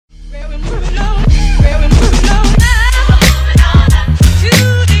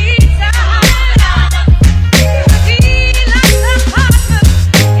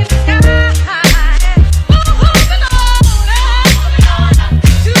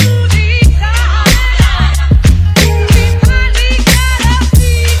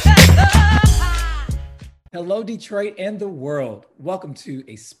Detroit and the world. Welcome to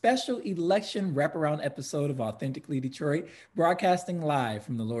a special election wraparound episode of Authentically Detroit, broadcasting live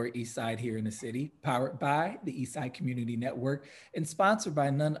from the Lower East Side here in the city, powered by the East Side Community Network and sponsored by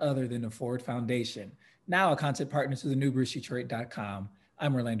none other than the Ford Foundation, now a content partner to the newbrucedetroit.com.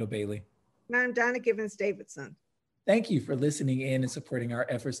 I'm Orlando Bailey. And I'm Donna Givens Davidson. Thank you for listening in and supporting our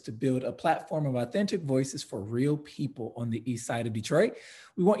efforts to build a platform of authentic voices for real people on the East Side of Detroit.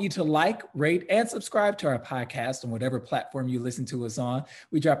 We want you to like, rate, and subscribe to our podcast on whatever platform you listen to us on.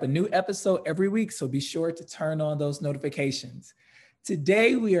 We drop a new episode every week, so be sure to turn on those notifications.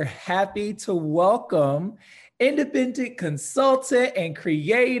 Today, we are happy to welcome independent consultant and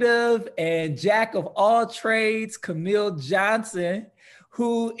creative and jack of all trades, Camille Johnson,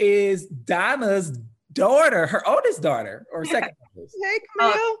 who is Donna's daughter, her oldest daughter, or second oldest. Hey,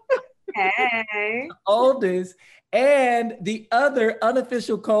 Camille. Hey. Oldest, and the other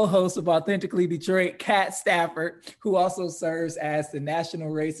unofficial co-host of Authentically Detroit, Kat Stafford, who also serves as the national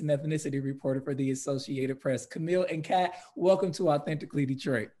race and ethnicity reporter for the Associated Press. Camille and Kat, welcome to Authentically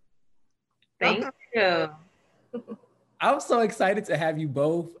Detroit. Thank you. I'm so excited to have you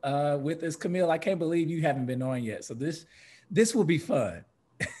both with us. Camille, I can't believe you haven't been on yet, so this will be fun.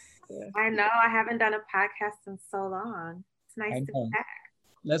 I know, I haven't done a podcast in so long. It's nice to be back.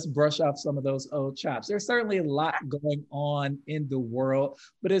 Let's brush off some of those old chops. There's certainly a lot going on in the world,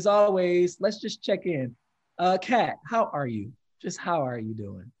 but as always, let's just check in. Kat, how are you? Just how are you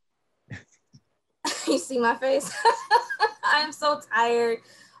doing? You see my face? I'm so tired.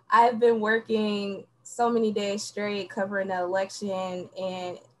 I've been working so many days straight covering the election,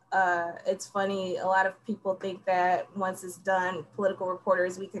 and it's funny, a lot of people think that once it's done, political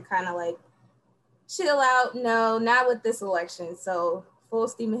reporters, we could kind of like chill out. No, not with this election. So full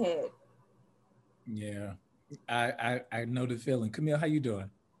steam ahead. Yeah, I know the feeling. Camille, how you doing?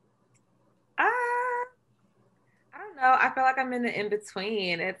 I don't know. I feel like I'm in the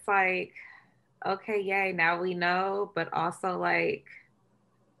in-between. It's like, okay, yay, now we know, but also like,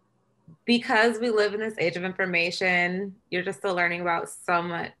 because we live in this age of information, you're just still learning about so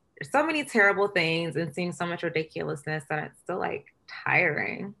many terrible things and seeing so much ridiculousness, and it's still like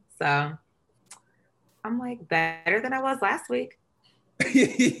tiring. So I'm like better than I was last week.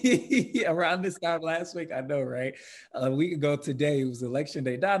 Around this time last week, I know, right? A week ago today, it was election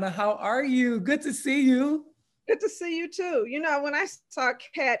day. Donna, how are you? Good to see you. Good to see you too. You know, when I saw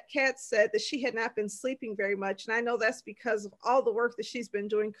Kat said that she had not been sleeping very much, and I know that's because of all the work that she's been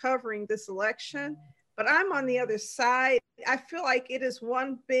doing covering this election. But I'm on the other side. I feel like it is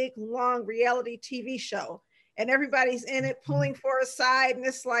one big, long reality TV show, and everybody's in it pulling for a side, and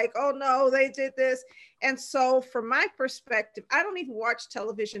it's like, oh no, they did this. And so from my perspective, I don't even watch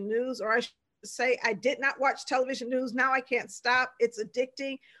television news, or I should say I did not watch television news. Now I can't stop. It's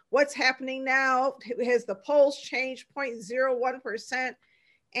addicting. What's happening now? Has the polls changed 0.01%?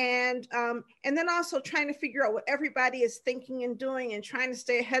 And then also trying to figure out what everybody is thinking and doing and trying to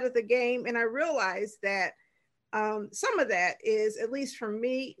stay ahead of the game. And I realized that some of that is, at least for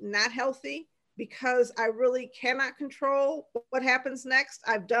me, not healthy, because I really cannot control what happens next.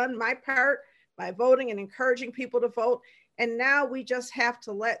 I've done my part by voting and encouraging people to vote. And now we just have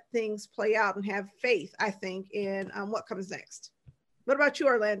to let things play out and have faith, I think, in what comes next. What about you,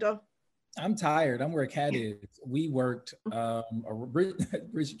 Orlando? I'm tired. I'm where Kat is. We worked,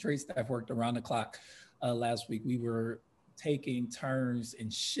 Richard Trade staff worked around the clock last week. We were taking turns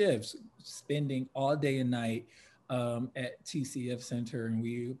and shifts, spending all day and night at TCF Center. And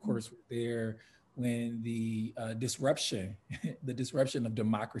we, of course, were there when the disruption of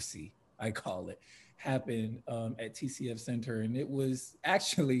democracy, I call it, happened at TCF Center. And it was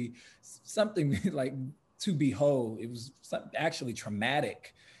actually something like to behold. It was actually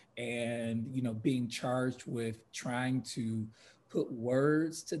traumatic. And, you know, being charged with trying to put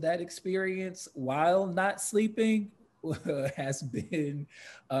words to that experience while not sleeping has been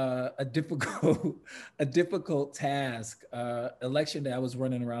a difficult task. Election day, I was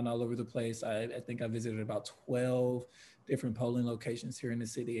running around all over the place. I think I visited about 12 different polling locations here in the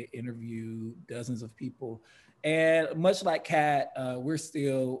city. I interviewed dozens of people. And much like Kat, we're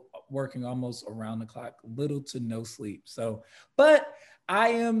still working almost around the clock, little to no sleep. So, but I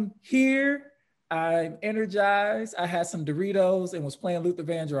am here. I'm energized. I had some Doritos and was playing Luther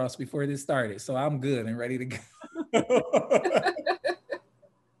Vandross before this started. So I'm good and ready to go.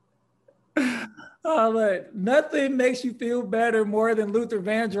 Oh, look, nothing makes you feel better more than Luther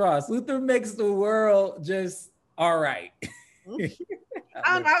Vandross. Luther makes the world just all right.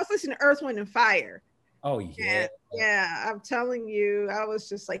 I was listening to Earth, Wind, and Fire. Oh, yeah. Yeah, I'm telling you, I was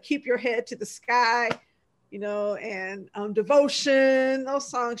just like, keep your head to the sky. you know, and Devotion. Those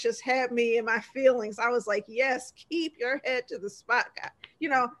songs just had me in my feelings. I was like, yes, keep your head to the spot, God. You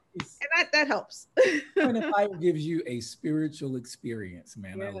know, and that helps. Point of Fire gives you a spiritual experience,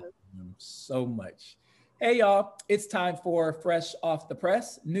 man. Yes. I love them so much. Hey, y'all, it's time for Fresh Off the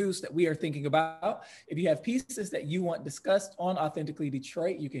Press, news that we are thinking about. If you have pieces that you want discussed on Authentically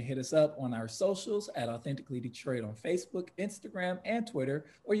Detroit, you can hit us up on our socials at Authentically Detroit on Facebook, Instagram, and Twitter,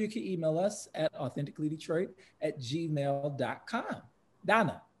 or you can email us at authenticallydetroit@gmail.com.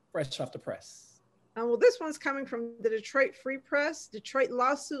 Donna, Fresh Off the Press. Well, this one's coming from the Detroit Free Press. Detroit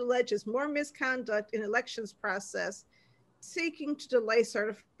lawsuit alleges more misconduct in elections process, seeking to delay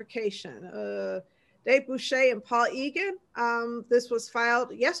certification. Dave Boucher and Paul Egan. This was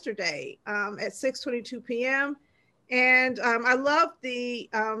filed yesterday at 6:22 p.m. And I love the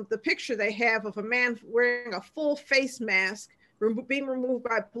picture they have of a man wearing a full face mask being removed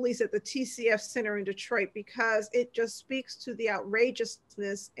by police at the TCF Center in Detroit, because it just speaks to the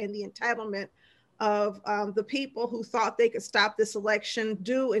outrageousness and the entitlement of the people who thought they could stop this election,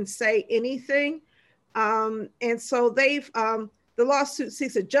 do and say anything. And so the lawsuit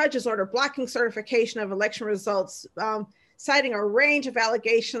seeks a judge's order blocking certification of election results, citing a range of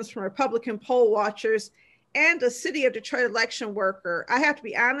allegations from Republican poll watchers and a City of Detroit election worker. I have to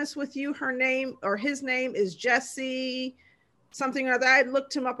be honest with you, his name is Jesse something or other. I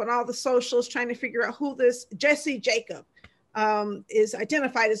looked him up on all the socials trying to figure out who this Jesse Jacob is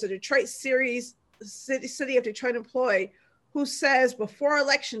identified as a Detroit City of Detroit employee who says before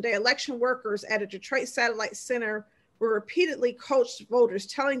election day, election workers at a Detroit satellite center were repeatedly coached voters,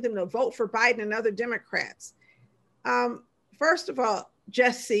 telling them to vote for Biden and other Democrats. First of all,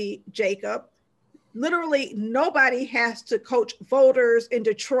 Jesse Jacob, literally nobody has to coach voters in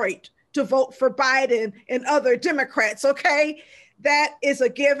Detroit to vote for Biden and other Democrats, okay? That is a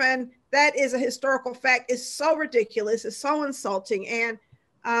given. That is a historical fact. It's so ridiculous. It's so insulting. And,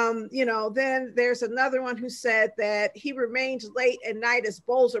 then there's another one who said that he remained late at night as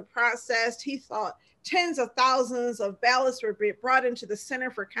polls are processed. He thought tens of thousands of ballots were being brought into the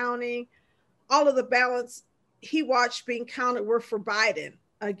center for counting. All of the ballots he watched being counted were for Biden.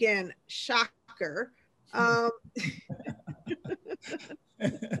 Again, shocker.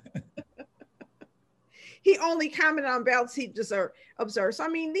 He only commented on ballots he observed. So, I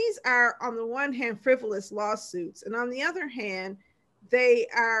mean, these are, on the one hand, frivolous lawsuits. And on the other hand, they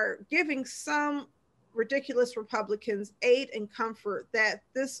are giving some ridiculous Republicans aid and comfort that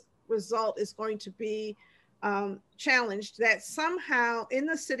this result is going to be challenged, that somehow in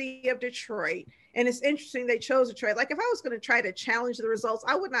the city of Detroit, and it's interesting they chose Detroit. Like if I was going to try to challenge the results,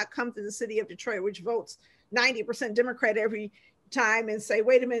 I would not come to the city of Detroit, which votes 90% Democrat every time, and say,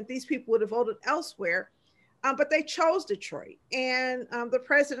 wait a minute, these people would have voted elsewhere. But they chose Detroit. And the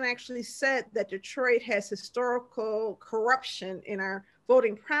president actually said that Detroit has historical corruption in our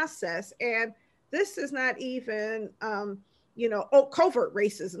voting process. And this is not even covert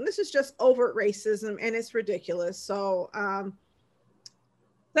racism. This is just overt racism, and it's ridiculous. So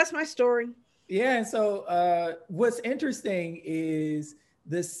that's my story. Yeah. And so what's interesting is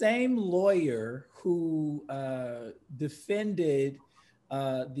the same lawyer who defended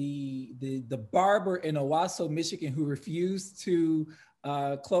the barber in Owasso, Michigan, who refused to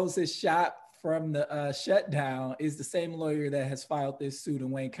close his shop from the shutdown, is the same lawyer that has filed this suit in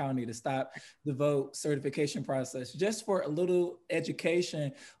Wayne County to stop the vote certification process. Just for a little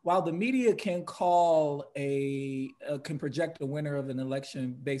education, while the media can can project a winner of an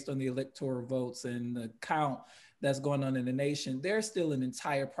election based on the electoral votes and the count that's going on in the nation, there's still an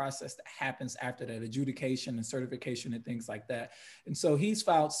entire process that happens after that, adjudication and certification and things like that. And so he's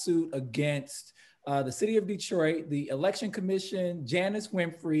filed suit against the city of Detroit, the election commission, Janice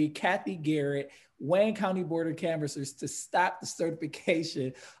Winfrey, Kathy Garrett, Wayne County Board of Canvassers to stop the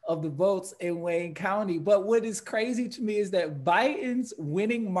certification of the votes in Wayne County. But what is crazy to me is that Biden's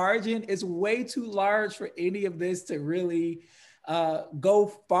winning margin is way too large for any of this to really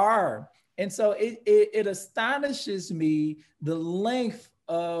go far. And so it astonishes me the length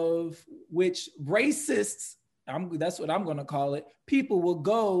of which racists, that's what I'm going to call it, people will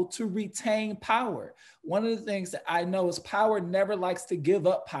go to retain power. One of the things that I know is power never likes to give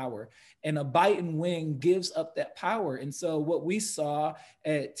up power, and a Biden win gives up that power. And so what we saw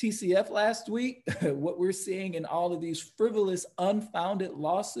at TCF last week, what we're seeing in all of these frivolous, unfounded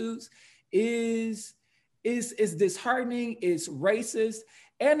lawsuits is disheartening, it's racist,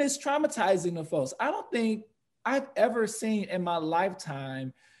 and it's traumatizing to folks. I don't think I've ever seen in my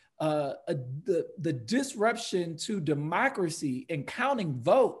lifetime the disruption to democracy in counting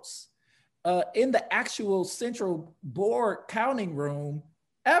votes in the actual central board counting room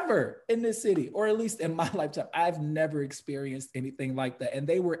ever in this city, or at least in my lifetime. I've never experienced anything like that. And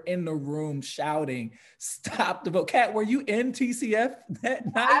they were in the room shouting, "Stop the vote." Kat, were you in TCF that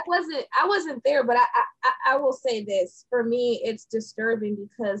night? I wasn't there, but I will say this. For me, it's disturbing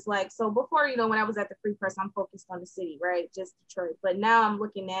because like, so before, you know, when I was at the Free Press, I'm focused on the city, right? Just Detroit. But now I'm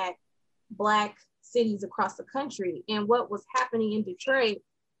looking at Black cities across the country, and what was happening in Detroit,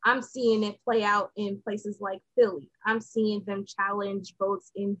 I'm seeing it play out in places like Philly. I'm seeing them challenge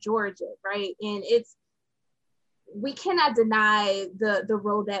votes in Georgia, right? And we cannot deny the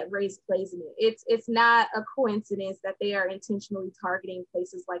role that race plays in it. It's not a coincidence that they are intentionally targeting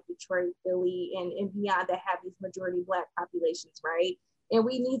places like Detroit, Philly, and beyond that have these majority Black populations, right? And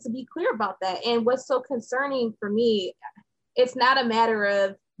we need to be clear about that. And what's so concerning for me, it's not a matter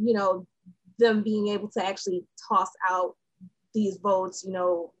of, you know, them being able to actually toss out these votes, you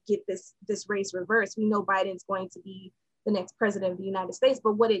know, get this race reversed. We know Biden's going to be the next president of the United States,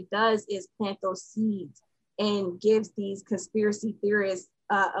 but what it does is plant those seeds and gives these conspiracy theorists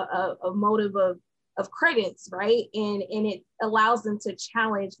a motive of credence, right? And it allows them to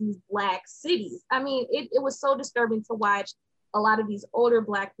challenge these Black cities. I mean, it was so disturbing to watch a lot of these older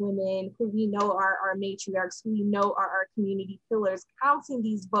Black women who we know are our matriarchs, who we know are our community pillars, counting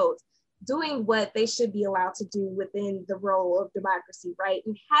these votes, doing what they should be allowed to do within the role of democracy, right?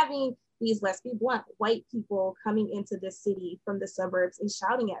 And having these, let's be blunt, white people coming into this city from the suburbs and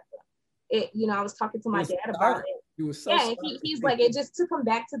shouting at them. It, you know, I was talking to my dad about it. It was so yeah, he's like, it just took him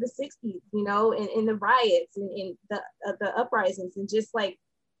back to the 60s, you know, and the riots and the uprisings and just like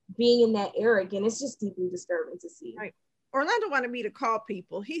being in that era again. It's just deeply disturbing to see. Right. Orlando wanted me to call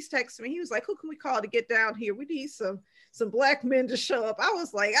people. He's texting me. He was like, "Who can we call to get down here? We need some Black men to show up." I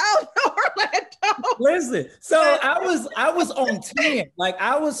was like, "I don't know, Orlando." Listen, so I was on 10. Like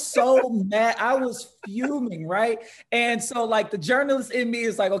I was so mad. I was fuming, right? And so like the journalist in me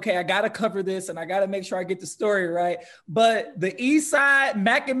is like, okay, I gotta cover this and I gotta make sure I get the story right. But the East Side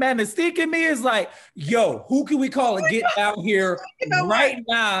Mac and Mystique in me is like, yo, who can we call to get down here right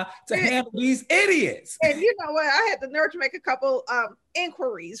now to handle these idiots? And you know what? I had the nerve to make a couple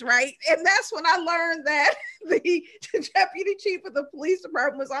inquiries, right? And that's when I learned that the deputy chief of the police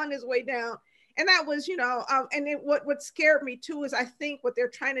department was on his way down. And that was, you know, and then what scared me too is I think what they're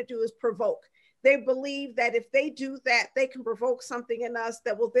trying to do is provoke. They believe that if they do that, they can provoke something in us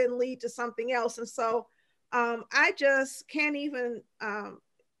that will then lead to something else. And so I just can't even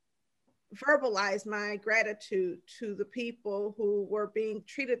verbalize my gratitude to the people who were being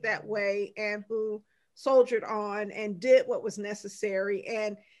treated that way and who soldiered on and did what was necessary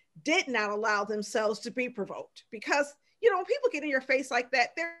and did not allow themselves to be provoked. Because, you know, when people get in your face like that,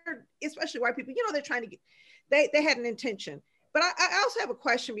 they're, especially white people, you know, they're trying to get, they had an intention. But I also have a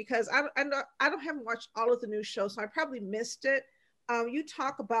question because I haven't watched all of the news shows, so I probably missed it. You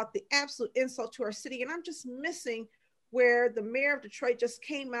talk about the absolute insult to our city, and I'm just missing where the mayor of Detroit just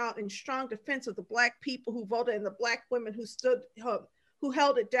came out in strong defense of the Black people who voted and the Black women who stood, who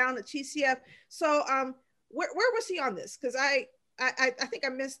held it down at TCF. So where was he on this? Because I think I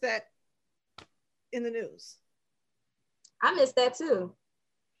missed that in the news. I missed that too.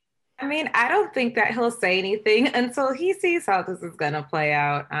 I mean, I don't think that he'll say anything until he sees how this is going to play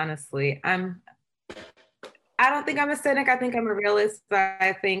out, honestly. I don't think I'm a cynic. I think I'm a realist.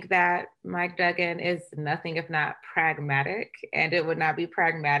 I think that Mike Duggan is nothing if not pragmatic, and it would not be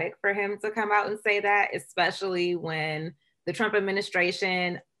pragmatic for him to come out and say that, especially when the Trump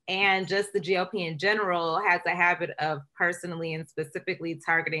administration and just the GOP in general has a habit of personally and specifically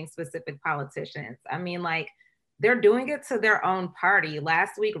targeting specific politicians. I mean, like, they're doing it to their own party.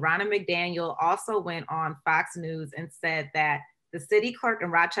 Last week, Ronna McDaniel also went on Fox News and said that the city clerk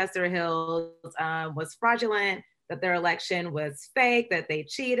in Rochester Hills was fraudulent, that their election was fake, that they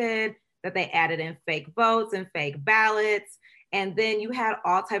cheated, that they added in fake votes and fake ballots. And then you had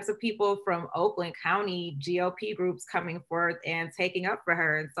all types of people from Oakland County GOP groups coming forth and taking up for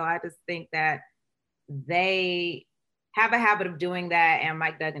her. And so I just think that they have a habit of doing that, and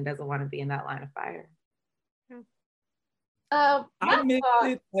Mike Duggan doesn't want to be in that line of fire. I missed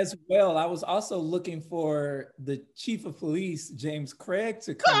it as well. I was also looking for the chief of police, James Craig,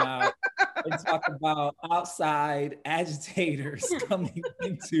 to come out and talk about outside agitators coming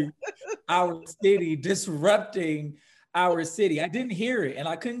into our city, disrupting our city. I didn't hear it, and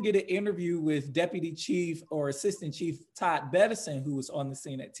I couldn't get an interview with Deputy Chief or Assistant Chief Todd Bettison, who was on the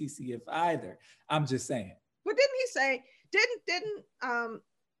scene at TCF either. I'm just saying. Well, didn't he say, didn't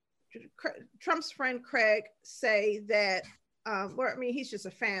Trump's friend Craig say that, well, I mean, he's just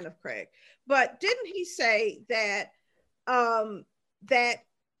a fan of Craig, but didn't he say that that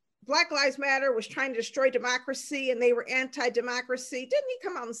Black Lives Matter was trying to destroy democracy and they were anti-democracy. Didn't he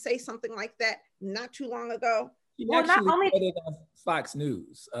come out and say something like that not too long ago? He Well, not actually only said it on Fox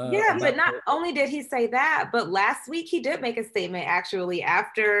News. yeah, but not the- only did he say that, but last week he did make a statement actually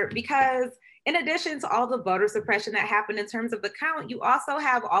after, because in addition to all the voter suppression that happened in terms of the count, you also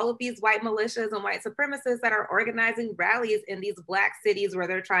have all of these white militias and white supremacists that are organizing rallies in these Black cities where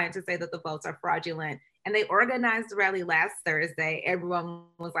they're trying to say that the votes are fraudulent. And they organized a rally last Thursday. Everyone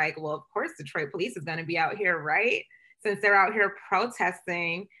was like, well, of course, Detroit police is going to be out here, right? Since they're out here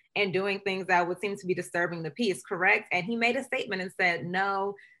protesting and doing things that would seem to be disturbing the peace, correct? And he made a statement and said,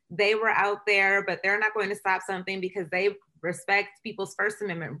 no, they were out there, but they're not going to stop something because they respect people's First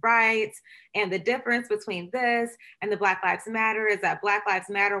Amendment rights. And the difference between this and the Black Lives Matter is that Black Lives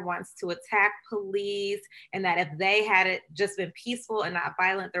Matter wants to attack police, and that if they had it just been peaceful and not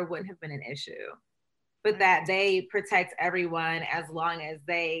violent, there wouldn't have been an issue. But that they protect everyone as long as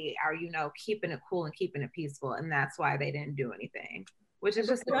they are, you know, keeping it cool and keeping it peaceful. And that's why they didn't do anything, which is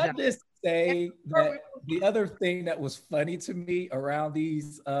just. Can I just say that the other thing that was funny to me around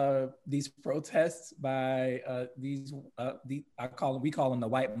these protests by we call them the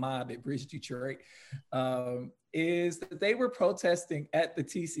white mob at Bridge Detroit, is that they were protesting at the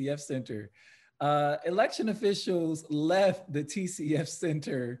TCF Center. Election officials left the TCF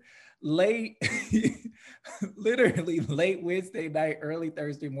Center late, literally late Wednesday night, early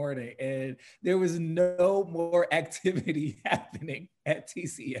Thursday morning, and there was no more activity happening at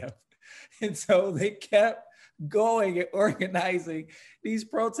TCF. And so they kept going and organizing these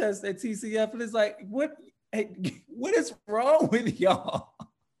protests at TCF. And it's like, what is wrong with y'all?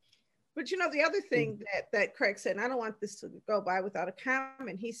 But you know, the other thing that Craig said, and I don't want this to go by without a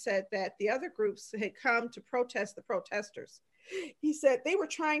comment, he said that the other groups had come to protest the protesters. He said they were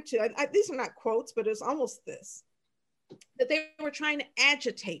trying to, these are not quotes, but it's almost this, that they were trying to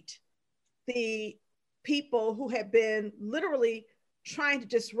agitate the people who had been literally trying to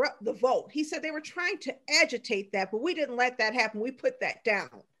disrupt the vote. He said they were trying to agitate that, but we didn't let that happen. We put that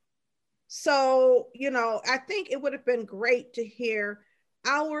down. So, you know, I think it would have been great to hear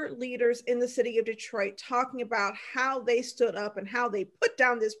our leaders in the city of Detroit talking about how they stood up and how they put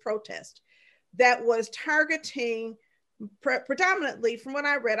down this protest that was targeting predominantly, from what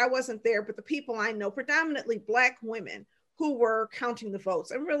I read, I wasn't there, but the people I know, predominantly Black women who were counting the votes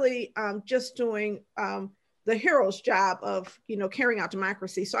and really just doing the hero's job of, you know, carrying out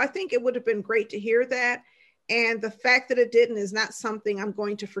democracy. So I think it would have been great to hear that. And the fact that it didn't is not something I'm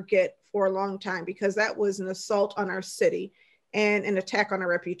going to forget for a long time, because that was an assault on our city and an attack on our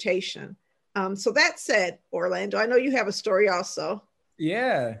reputation. So that said, Orlando, I know you have a story also.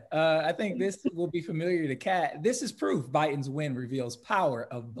 Yeah, I think this will be familiar to Kat. This is proof Biden's win reveals power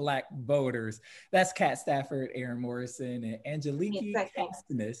of Black voters. That's Kat Stafford, Aaron Morrison, and Angeliki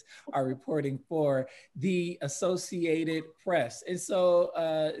Castanis are reporting for the Associated Press. And so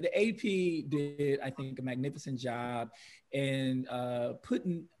the AP did, I think, a magnificent job in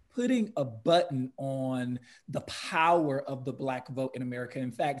putting a button on the power of the Black vote in America.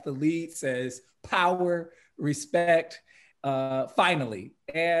 In fact, the lead says power, respect, finally.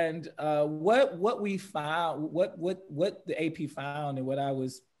 And what we found, what the AP found, and what I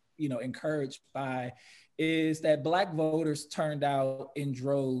was, you know, encouraged by, is that Black voters turned out in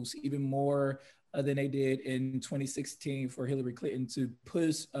droves, even more than they did in 2016 for Hillary Clinton to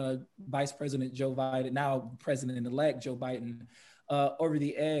push Vice President Joe Biden, now President-elect Joe Biden, over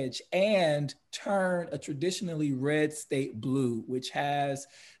the edge, and turn a traditionally red state blue, which has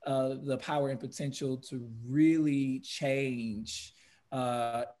the power and potential to really change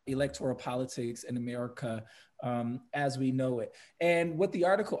electoral politics in America as we know it. And what the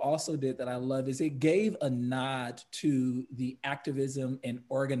article also did that I love is it gave a nod to the activism and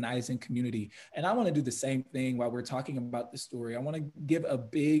organizing community. And I want to do the same thing while we're talking about this story. I want to give a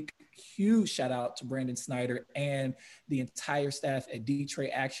big, huge shout out to Brandon Snyder and the entire staff at Detroit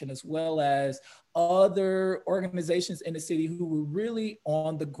Action, as well as other organizations in the city who were really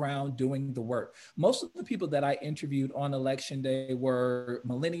on the ground doing the work. Most of the people that I interviewed on election day were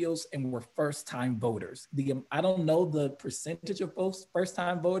millennials and were first-time voters. I don't know the percentage of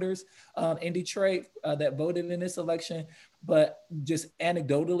first-time voters in Detroit that voted in this election, but just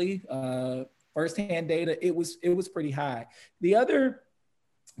anecdotally, firsthand data, it was pretty high. The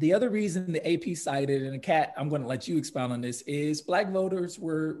other reason the AP cited, and Kat, I'm going to let you expound on this, is Black voters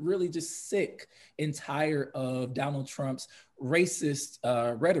were really just sick and tired of Donald Trump's racist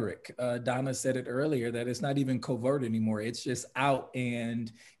rhetoric. Donna said it earlier that it's not even covert anymore. It's just out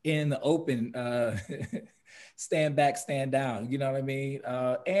and in the open, stand back, stand down. You know what I mean?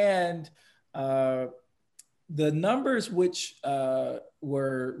 the numbers which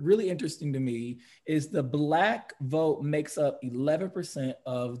were really interesting to me is the Black vote makes up 11%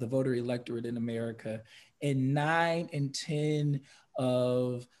 of the voter electorate in America, and 9 in 10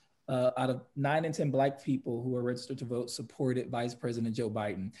 of out of 9 in 10 Black people who are registered to vote supported Vice President Joe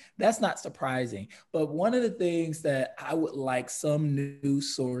Biden. That's not surprising. But one of the things that I would like some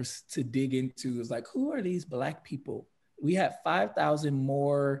news source to dig into is like, who are these Black people? We had 5,000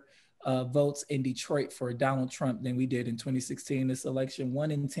 more votes in Detroit for Donald Trump than we did in 2016, this election,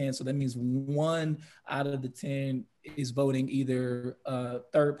 1 in 10. So that means 1 out of the 10 is voting either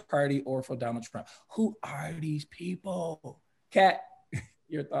third party or for Donald Trump. Who are these people? Kat,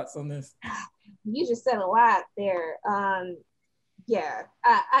 your thoughts on this? You just said a lot there. Yeah,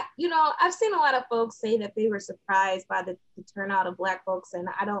 I've seen a lot of folks say that they were surprised by the turnout of Black folks, and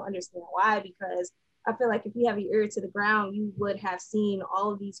I don't understand why, because I feel like if you have your ear to the ground, you would have seen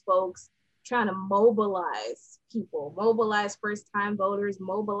all of these folks trying to mobilize people, mobilize first-time voters,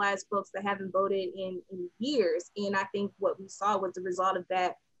 mobilize folks that haven't voted in years. And I think what we saw was the result of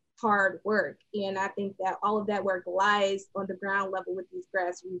that hard work. And I think that all of that work lies on the ground level with these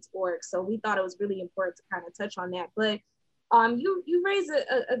grassroots orgs. So we thought it was really important to kind of touch on that. But you raise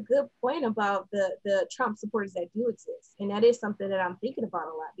a good point about the Trump supporters that do exist. And that is something that I'm thinking about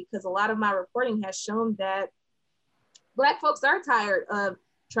a lot, because a lot of my reporting has shown that Black folks are tired of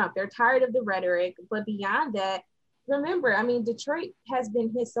Trump. They're tired of the rhetoric. But beyond that, remember, I mean, Detroit has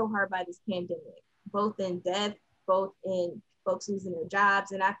been hit so hard by this pandemic, both in death, both in folks losing their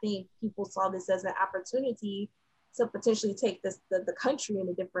jobs. And I think people saw this as an opportunity to potentially take the country in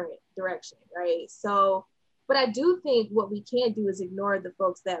a different direction, right? So, but I do think what we can't do is ignore the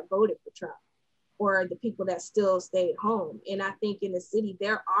folks that voted for Trump or the people that still stayed home. And I think in the city,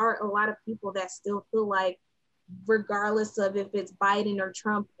 there are a lot of people that still feel like, regardless of if it's Biden or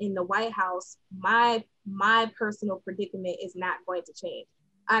Trump in the White House, my personal predicament is not going to change.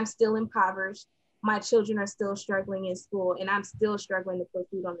 I'm still impoverished. My children are still struggling in school, and I'm still struggling to put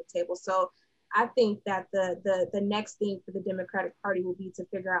food on the table. So I think that the next thing for the Democratic Party will be to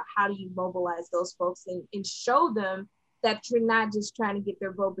figure out how do you mobilize those folks and show them that you're not just trying to get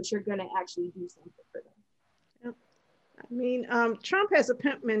their vote, but you're going to actually do something for them. I mean, Trump has a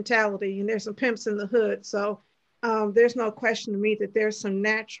pimp mentality, and there's some pimps in the hood. So there's no question to me that there's some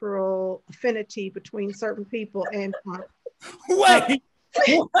natural affinity between certain people and Trump. Wait. What?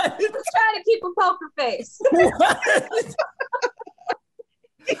 He was trying to keep a poker face. What?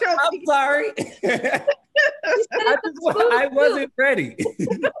 I'm sorry. I wasn't ready.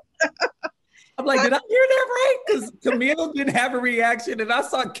 I'm like, did I hear that right? Because Camille didn't have a reaction, and I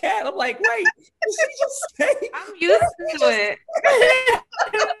saw Kat. I'm like, wait, did she just say? I'm used to it.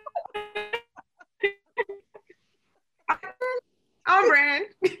 I'm brand.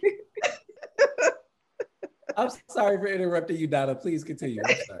 I'm sorry for interrupting you, Donna. Please continue.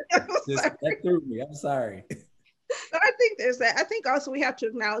 I'm sorry. That threw me. I'm sorry. But I think there's that. I think also we have to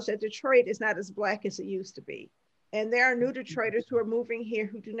acknowledge that Detroit is not as Black as it used to be. And there are new Detroiters who are moving here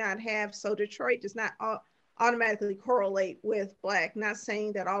who do not have, so Detroit does not automatically correlate with Black. Not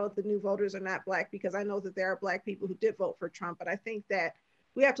saying that all of the new voters are not Black, because I know that there are Black people who did vote for Trump, but I think that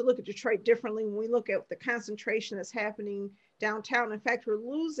we have to look at Detroit differently when we look at the concentration that's happening downtown. In fact, we're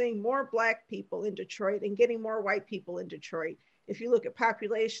losing more Black people in Detroit and getting more white people in Detroit. If you look at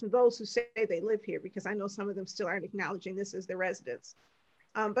population, those who say they live here, because I know some of them still aren't acknowledging this as their residence.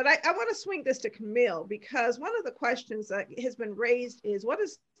 But I want to swing this to Camille, because one of the questions that has been raised is, what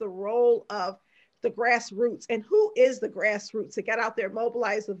is the role of the grassroots, and who is the grassroots that got out there,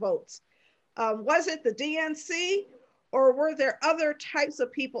 mobilize the votes? Was it the DNC, or were there other types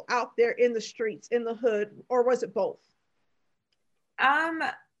of people out there in the streets, in the hood, or was it both?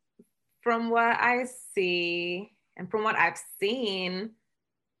 From what I see and from what I've seen,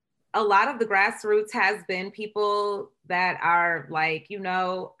 a lot of the grassroots has been people that are like,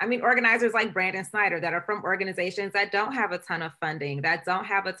 organizers like Brandon Snyder that are from organizations that don't have a ton of funding, that don't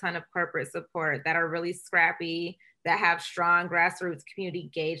have a ton of corporate support, that are really scrappy, that have strong grassroots community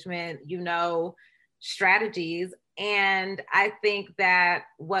engagement, strategies. And I think that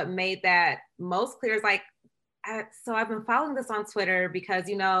what made that most clear is so I've been following this on Twitter because,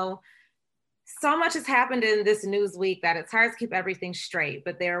 so much has happened in this news week that it's hard to keep everything straight.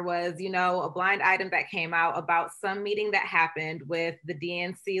 But there was, a blind item that came out about some meeting that happened with the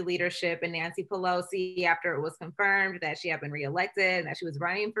DNC leadership and Nancy Pelosi after it was confirmed that she had been reelected and that she was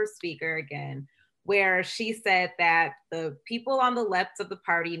running for speaker again, where she said that the people on the left of the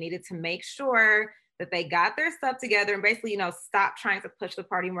party needed to make sure that they got their stuff together and basically, stop trying to push the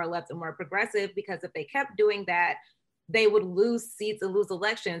party more left and more progressive, because if they kept doing that, they would lose seats and lose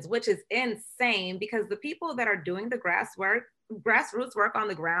elections, which is insane because the people that are doing the grassroots work on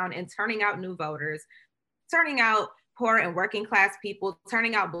the ground and turning out new voters, turning out poor and working class people,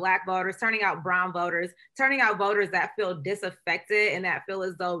 turning out Black voters, turning out brown voters, turning out voters that feel disaffected and that feel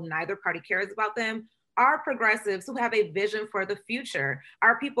as though neither party cares about them, are progressives who have a vision for the future,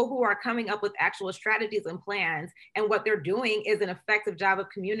 are people who are coming up with actual strategies and plans. And what they're doing is an effective job of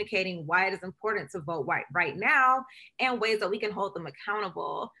communicating why it is important to vote white right now and ways that we can hold them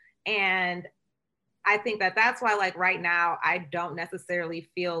accountable. And I think that that's why, like right now, I don't necessarily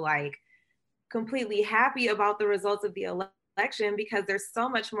feel like completely happy about the results of the election because there's so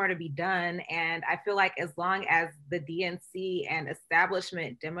much more to be done. And I feel like as long as the DNC and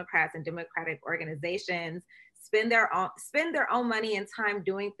establishment Democrats and Democratic organizations spend their own money and time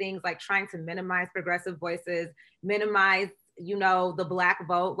doing things like trying to minimize progressive voices, minimize, you know, the Black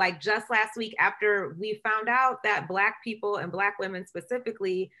vote. Like just last week, after we found out that Black people and Black women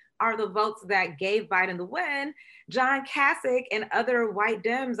specifically are the votes that gave Biden the win, John Kasich and other white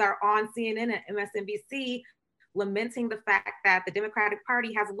Dems are on CNN and MSNBC lamenting the fact that the Democratic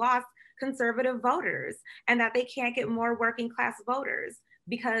Party has lost conservative voters and that they can't get more working class voters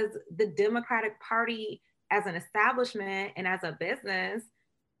because the Democratic Party as an establishment and as a business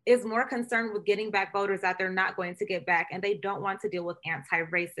is more concerned with getting back voters that they're not going to get back, and they don't want to deal with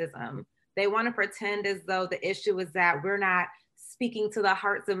anti-racism. They want to pretend as though the issue is that we're not speaking to the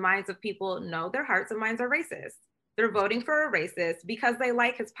hearts and minds of people. No, their hearts and minds are racist. They're voting for a racist because they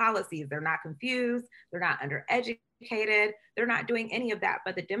like his policies. They're not confused. They're not undereducated. They're not doing any of that.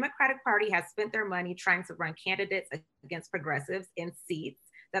 But the Democratic Party has spent their money trying to run candidates against progressives in seats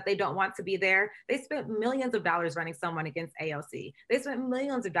that they don't want to be there. They spent millions of dollars running someone against AOC. They spent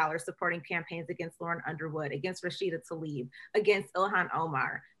millions of dollars supporting campaigns against Lauren Underwood, against Rashida Tlaib, against Ilhan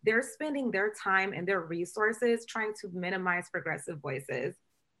Omar. They're spending their time and their resources trying to minimize progressive voices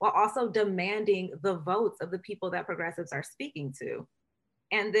while also demanding the votes of the people that progressives are speaking to.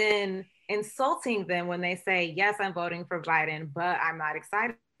 And then insulting them when they say, yes, I'm voting for Biden, but I'm not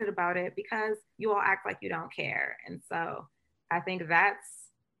excited about it because you all act like you don't care. And so I think that's,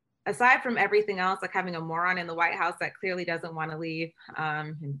 aside from everything else, like having a moron in the White House that clearly doesn't want to leave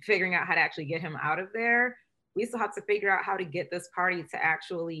and figuring out how to actually get him out of there, we still have to figure out how to get this party to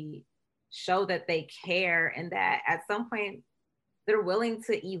actually show that they care and that at some point they're willing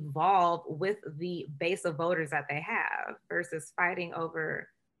to evolve with the base of voters that they have versus fighting over,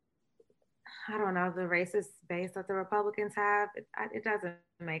 I don't know, the racist base that the Republicans have. It doesn't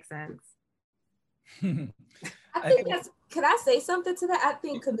make sense. I think that's, could I say something to that? I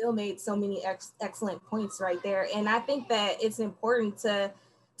think Camille made so many excellent points right there. And I think that it's important to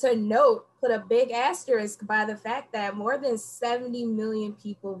note, put a big asterisk by the fact that more than 70 million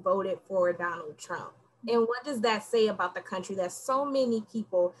people voted for Donald Trump. And what does that say about the country? That so many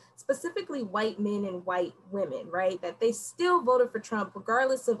people, specifically white men and white women, right, that they still voted for Trump,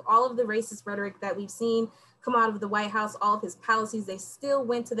 regardless of all of the racist rhetoric that we've seen come out of the White House, all of his policies, they still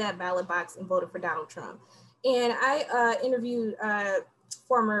went to that ballot box and voted for Donald Trump. And I interviewed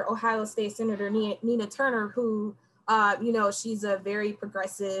former Ohio State Senator Nina Turner, who, you know, she's a very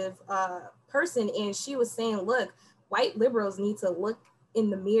progressive person. And she was saying, look, white liberals need to look in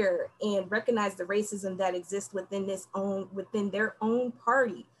the mirror and recognize the racism that exists within their own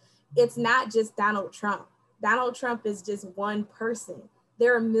party. It's not just Donald Trump. Donald Trump is just one person.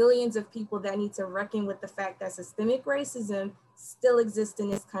 There are millions of people that need to reckon with the fact that systemic racism still exists in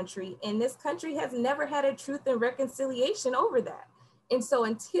this country, and this country has never had a truth and reconciliation over that. And so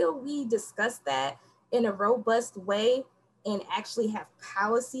until we discuss that in a robust way and actually have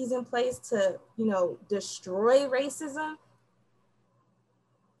policies in place to, you know, destroy racism,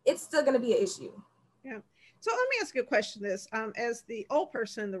 it's still going to be an issue. Yeah. So let me ask you a question. This, as the old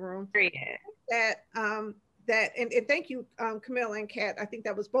person in the room, and thank you, Camille and Kat. I think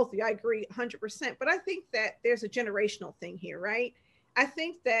that was both of you. I agree 100%. But I think that there's a generational thing here, right? I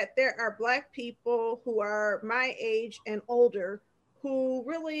think that there are Black people who are my age and older who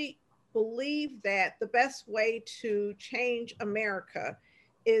really believe that the best way to change America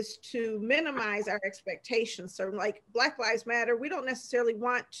is to minimize our expectations. So like Black Lives Matter, we don't necessarily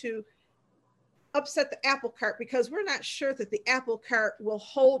want to upset the apple cart because we're not sure that the apple cart will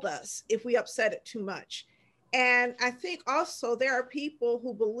hold us if we upset it too much. And I think also there are people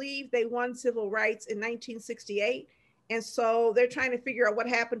who believe they won civil rights in 1968. And so they're trying to figure out what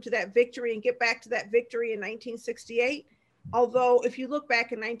happened to that victory and get back to that victory in 1968. Although if you look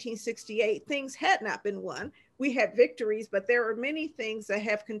back in 1968, things had not been won. We had victories, but there are many things that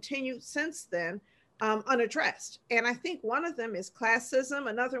have continued since then unaddressed. And I think one of them is classism.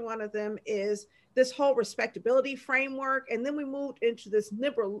 Another one of them is this whole respectability framework. And then we moved into this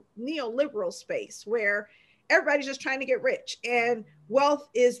neoliberal space where everybody's just trying to get rich and wealth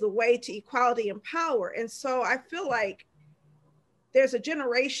is the way to equality and power. And so I feel like there's a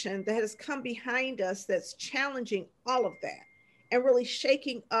generation that has come behind us that's challenging all of that and really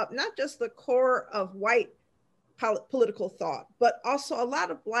shaking up not just the core of white political thought, but also a lot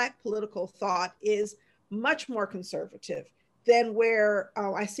of Black political thought is much more conservative than where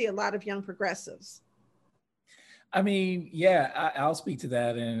I see a lot of young progressives. I mean, yeah, I'll speak to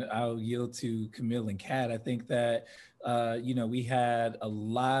that and I'll yield to Camille and Kat. I think that, we had a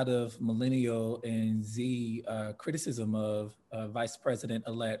lot of millennial and Z criticism of Vice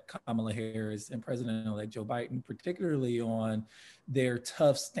President-elect Kamala Harris and President-elect Joe Biden, particularly on their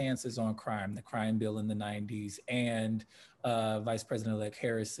tough stances on crime, the crime bill in the 90s, and Vice President-elect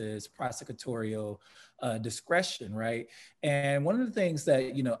Harris's prosecutorial discretion, right? And one of the things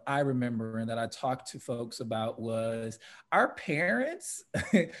that, I remember and that I talked to folks about was our parents,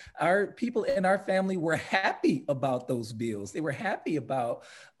 our people in our family were happy about those bills. They were happy about,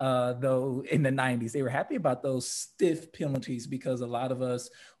 though in the 90s, they were happy about those stiff penalties because a lot of us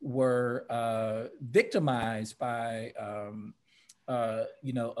were victimized by,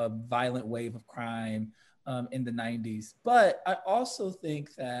 a violent wave of crime in the 90s. But I also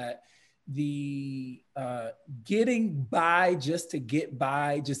think that the getting by just to get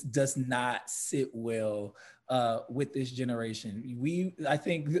by just does not sit well with this generation. I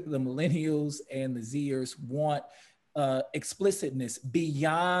think the millennials and the Zers want explicitness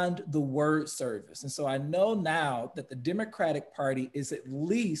beyond the word service. And so I know now that the Democratic Party is at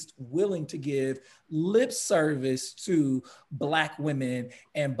least willing to give lip service to Black women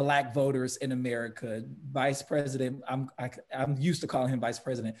and Black voters in America. Vice President, I'm used to calling him Vice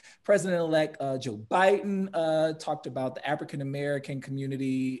President. President-elect Joe Biden talked about the African-American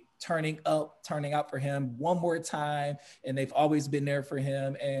community turning out for him one more time, and they've always been there for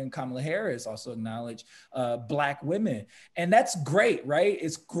him. And Kamala Harris also acknowledged Black women, and that's great, right?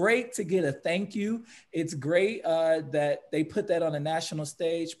 It's great to get a thank you. It's great that they put that on a national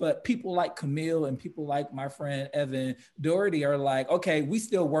stage, but people like Camille and people like my friend Evan Doherty are like, okay, we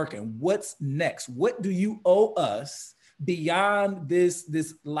still working. What's next? What do you owe us beyond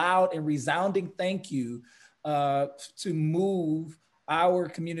this loud and resounding thank you to move our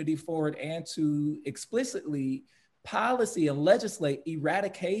community forward and to explicitly policy and legislate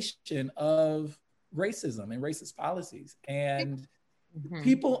eradication of racism and racist policies? And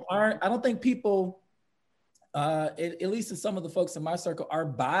people aren't, I don't think people, at least in some of the folks in my circle, are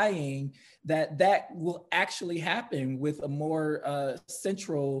buying that will actually happen with a more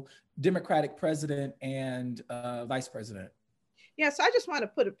central Democratic president and vice president. Yeah, so I just want to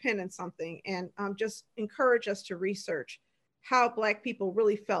put a pin in something and just encourage us to research how Black people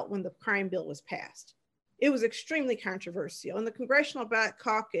really felt when the crime bill was passed. It was extremely controversial. In the Congressional Black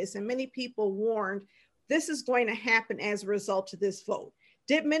Caucus, and many people warned this is going to happen as a result of this vote.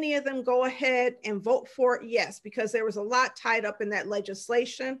 Did many of them go ahead and vote for it? Yes, because there was a lot tied up in that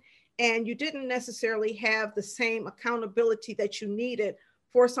legislation, and you didn't necessarily have the same accountability that you needed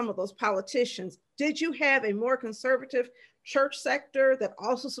for some of those politicians. Did you have a more conservative church sector that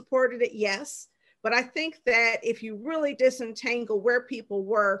also supported it? Yes. But I think that if you really disentangle where people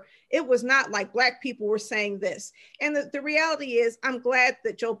were, it was not like Black people were saying this. And the reality is, I'm glad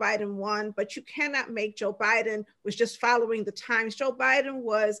that Joe Biden won, but you cannot make Joe Biden was just following the times. Joe Biden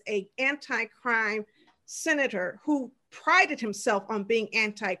was an anti-crime senator who prided himself on being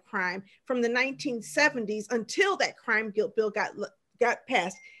anti-crime from the 1970s until that crime bill got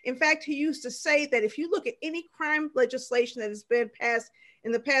passed. In fact, he used to say that if you look at any crime legislation that has been passed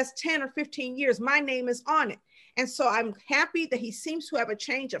in the past 10 or 15 years, my name is on it. And so I'm happy that he seems to have a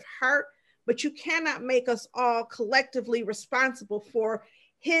change of heart, but you cannot make us all collectively responsible for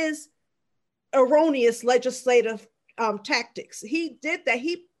his erroneous legislative tactics. He did that.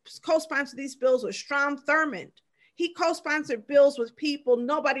 He co-sponsored these bills with Strom Thurmond. He co-sponsored bills with people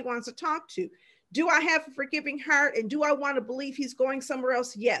nobody wants to talk to. Do I have a forgiving heart? And do I want to believe he's going somewhere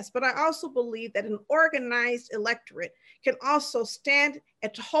else? Yes. But I also believe that an organized electorate can also stand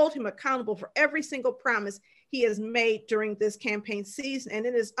and to hold him accountable for every single promise he has made during this campaign season. And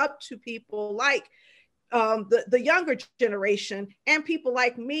it is up to people like the younger generation and people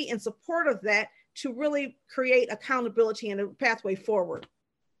like me in support of that to really create accountability and a pathway forward.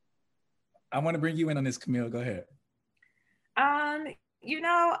 I want to bring you in on this, Camille. Go ahead.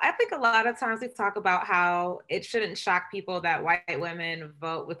 I think a lot of times we talk about how it shouldn't shock people that white women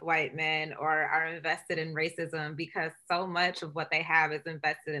vote with white men or are invested in racism because so much of what they have is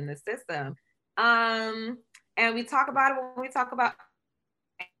invested in the system. And we talk about it when we talk about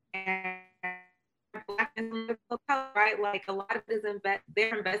Black and right? Like a lot of it is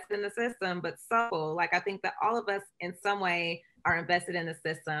they're invested in the system, but so like I think that all of us in some way are invested in the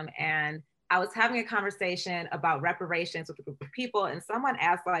system. And I was having a conversation about reparations with a group of people, and someone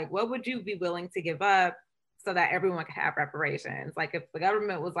asked, like, what would you be willing to give up so that everyone could have reparations? Like if the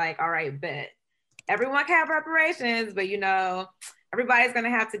government was like, all right, bet everyone can have reparations, but you know, everybody's gonna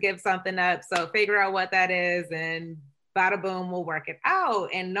have to give something up. So figure out what that is and bada boom, we'll work it out.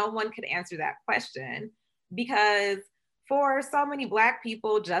 And no one could answer that question because for so many Black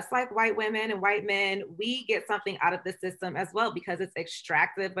people, just like white women and white men, we get something out of the system as well because it's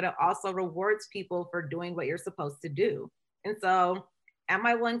extractive, but it also rewards people for doing what you're supposed to do. And so, am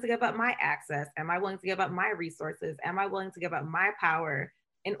I willing to give up my access? Am I willing to give up my resources? Am I willing to give up my power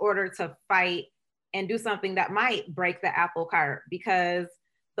in order to fight and do something that might break the apple cart? Because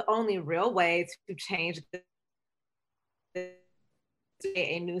the only real way to change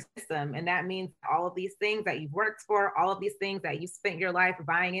a new system, and that means all of these things that you've worked for, all of these things that you spent your life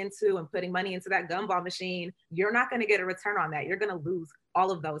buying into and putting money into that gumball machine, you're not going to get a return on that. You're going to lose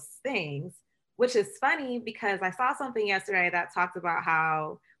all of those things, which is funny because I saw something yesterday that talked about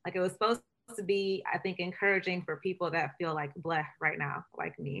how like it was supposed to be, I think, encouraging for people that feel like bleh right now,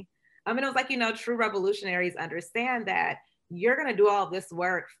 like me. I mean, it was like, you know, true revolutionaries understand that you're going to do all this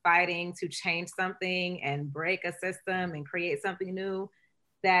work fighting to change something and break a system and create something new,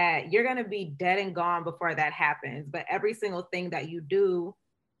 that you're going to be dead and gone before that happens. But every single thing that you do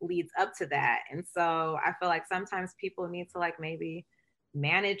leads up to that. And so I feel like sometimes people need to like maybe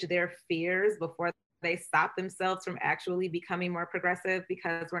manage their fears before they stop themselves from actually becoming more progressive,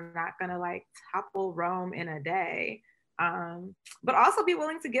 because we're not going to like topple Rome in a day. But also be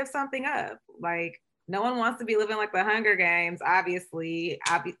willing to give something up. Like, no one wants to be living like the Hunger Games, obviously.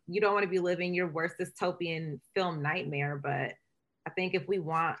 You don't want to be living your worst dystopian film nightmare, but I think if we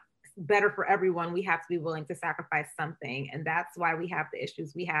want better for everyone, we have to be willing to sacrifice something. And that's why we have the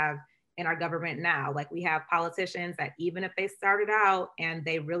issues we have in our government now. Like we have politicians that even if they started out and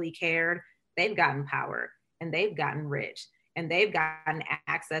they really cared, they've gotten power and they've gotten rich and they've gotten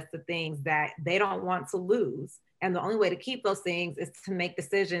access to things that they don't want to lose. And the only way to keep those things is to make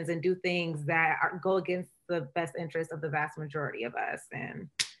decisions and do things that go against the best interest of the vast majority of us. And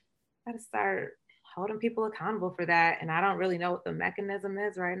got to start holding people accountable for that. And I don't really know what the mechanism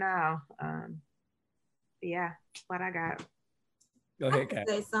is right now. Yeah, what I got. Go ahead, Kat.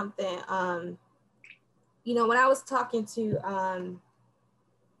 Say something. You know, when I was talking to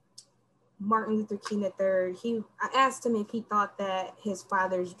Martin Luther King III, I asked him if he thought that his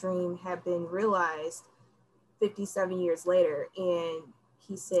father's dream had been realized 57 years later, and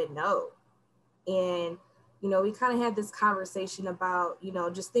he said no. And you know, we kind of had this conversation about, you know,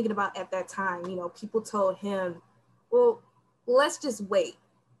 just thinking about at that time, you know, people told him, well, let's just wait.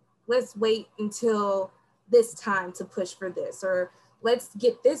 Let's wait until this time to push for this, or let's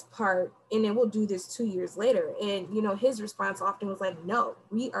get this part and then we'll do this 2 years later. And, you know, his response often was like, no,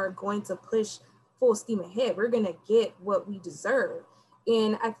 we are going to push full steam ahead. We're going to get what we deserve.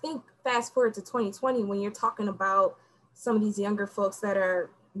 And I think fast forward to 2020, when you're talking about some of these younger folks that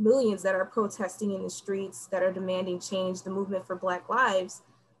are millions that are protesting in the streets, that are demanding change, the movement for Black lives,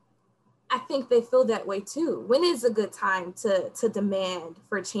 I think they feel that way too. When is a good time to demand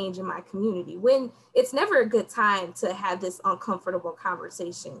for change in my community? When it's never a good time to have this uncomfortable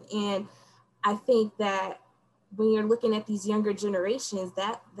conversation. And I think that when you're looking at these younger generations,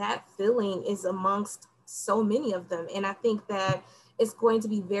 that feeling is amongst so many of them. And I think that it's going to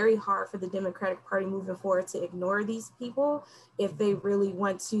be very hard for the Democratic Party moving forward to ignore these people if they really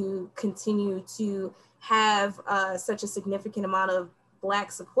want to continue to have such a significant amount of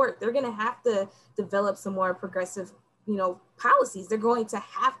Black support. They're going to have to develop some more progressive, you know, policies. They're going to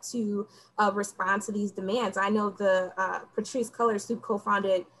have to respond to these demands. I know the Patrisse Cullors, who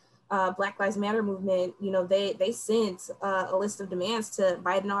co-founded Black Lives Matter movement, you know, they sent a list of demands to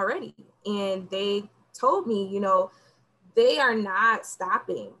Biden already. And they told me, you know, they are not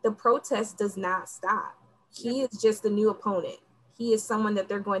stopping. The protest does not stop. He is just the new opponent. He is someone that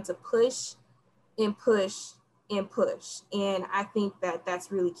they're going to push and push and push. And I think that that's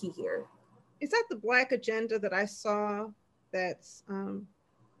really key here. Is that the Black agenda that I saw? That's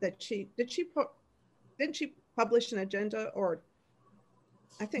didn't she publish an agenda, or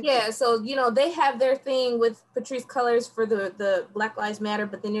I think. Yeah, so, you know, they have their thing with Patrisse Cullors for the Black Lives Matter,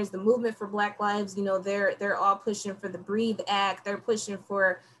 but then there's the movement for Black Lives. You know, they're all pushing for the Breathe Act. They're pushing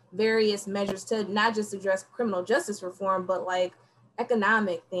for various measures to not just address criminal justice reform, but like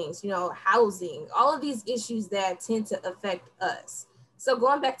economic things, you know, housing, all of these issues that tend to affect us. So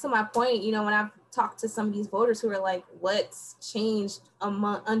going back to my point, you know, when I've talked to some of these voters who are like, what's changed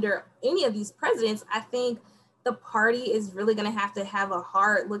under any of these presidents, I think the party is really going to have a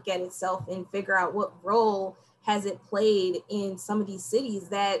hard look at itself and figure out what role has it played in some of these cities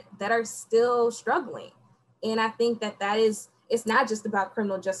that are still struggling. And I think that is, it's not just about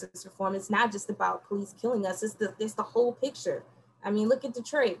criminal justice reform. It's not just about police killing us. It's the whole picture. I mean, look at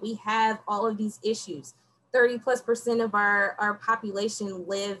Detroit. We have all of these issues. 30+% of our population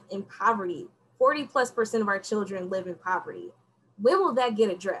live in poverty. 40+% of our children live in poverty. When will that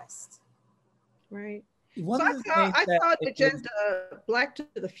get addressed? Right. One so of the I saw that Agenda Black to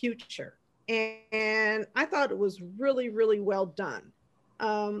the Future, and I thought it was really, really well done.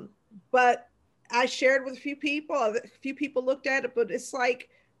 But I shared with a few people looked at it, but it's like,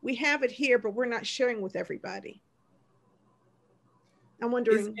 we have it here, but we're not sharing with everybody. I'm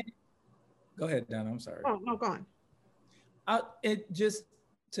wondering. Go ahead, Donna, I'm sorry. Oh, no, go on. It just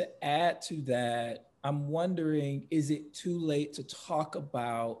to add to that, I'm wondering, is it too late to talk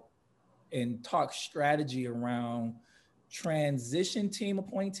about and talk strategy around transition team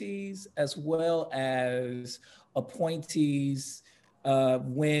appointees as well as appointees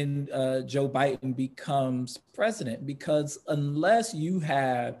when Joe Biden becomes president? Because unless you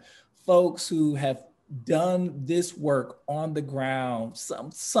have folks who have done this work on the ground,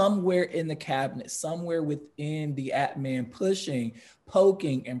 somewhere in the cabinet, somewhere within the admin, pushing,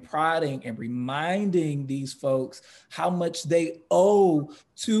 poking and prodding and reminding these folks how much they owe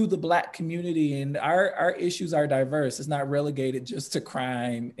to the Black community. And our issues are diverse. It's not relegated just to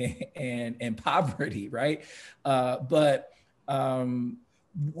crime and poverty, right? But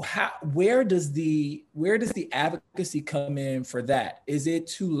where does the advocacy come in for that? Is it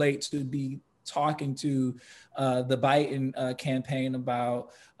too late to be talking to the Biden campaign about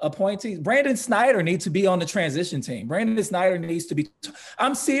appointees? Brandon Snyder needs to be on the transition team. Brandon Snyder needs to be,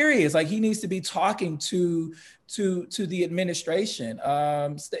 I'm serious, like he needs to be talking to the administration.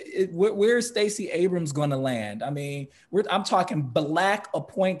 Where's Stacey Abrams going to land? I mean, I'm talking Black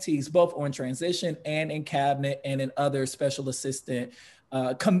appointees, both on transition and in cabinet and in other special assistant.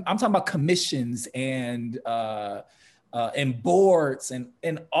 I'm talking about commissions and boards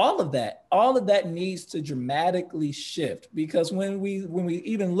and all of that needs to dramatically shift, because when we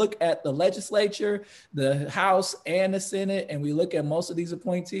even look at the legislature, the House and the Senate, and we look at most of these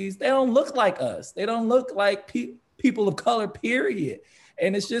appointees, they don't look like us. They don't look like people of color, period.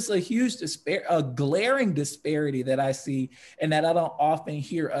 And it's just a huge a glaring disparity that I see and that I don't often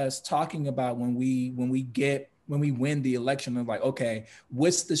hear us talking about when we win the election. Of like, okay,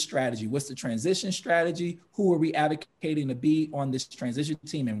 what's the strategy? What's the transition strategy? Who are we advocating to be on this transition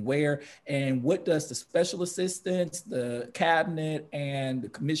team and where? And what does the special assistants, the cabinet, and the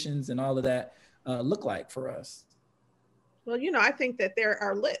commissions and all of that look like for us? Well, you know, I think that there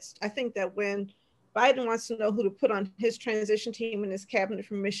are lists. I think that when Biden wants to know who to put on his transition team in his cabinet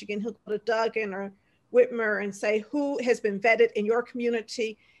from Michigan, he'll go to Duggan or Whitmer and say, who has been vetted in your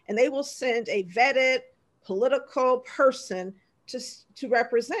community? And they will send a vetted political person to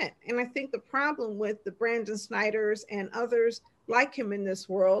represent. And I think the problem with the Brandon Snyders and others like him in this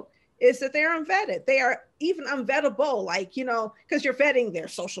world is that they're unvetted. They are even unvettable, like, you know, because you're vetting their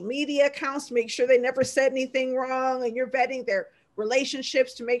social media accounts to make sure they never said anything wrong, and you're vetting their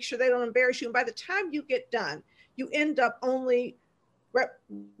relationships to make sure they don't embarrass you. And by the time you get done, you end up only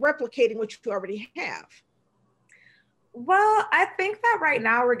replicating what you already have. Well, I think that right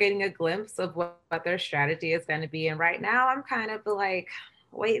now we're getting a glimpse of what their strategy is going to be. And right now I'm kind of the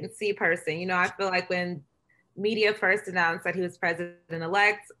wait and see person. You know, I feel like when media first announced that he was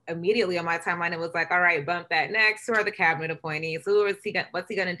president-elect, immediately on my timeline, it was like, all right, bump that next. Who are the cabinet appointees? What's he going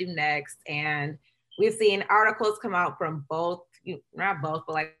to do next? And we've seen articles come out from both, not both,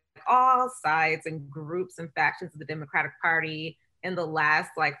 but like all sides and groups and factions of the Democratic Party in the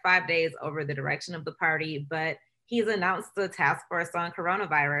last 5 days over the direction of the party. But he's announced the task force on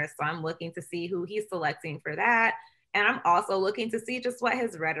coronavirus. So I'm looking to see who he's selecting for that. And I'm also looking to see just what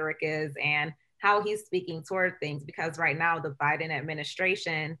his rhetoric is and how he's speaking toward things, because right now the Biden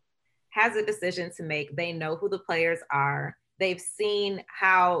administration has a decision to make. They know who the players are. They've seen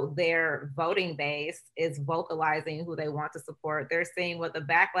how their voting base is vocalizing who they want to support. They're seeing what the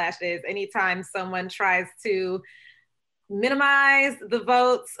backlash is anytime someone tries to minimize the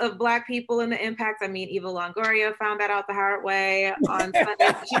votes of Black people and the impact. I mean, Eva Longoria found that out the hard way on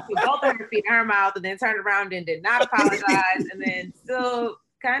Sunday. She put both of her feet in her mouth and then turned around and did not apologize, and then still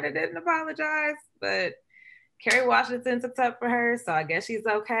kind of didn't apologize. But Kerry Washington took up for her, so I guess she's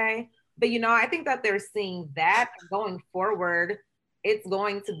okay. But, I think that they're seeing that going forward. it's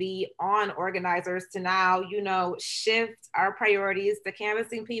going to be on organizers to now, you know, shift our priorities to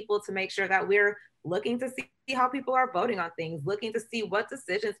canvassing people to make sure that we're looking to see how people are voting on things, looking to see what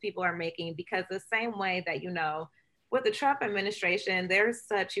decisions people are making, because the same way that, you know, with the Trump administration, there's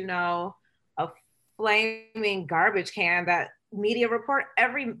such, you know, a flaming garbage can that media report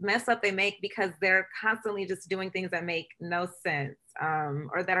every mess up they make because they're constantly just doing things that make no sense,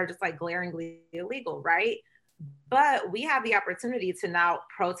 or that are just like glaringly illegal, right? But we have the opportunity to now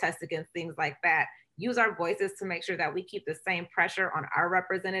protest against things like that, use our voices to make sure that we keep the same pressure on our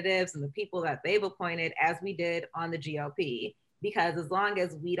representatives and the people that they've appointed as we did on the GOP. Because as long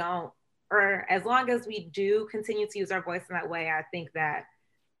as we don't, or as long as we do continue to use our voice in that way, I think that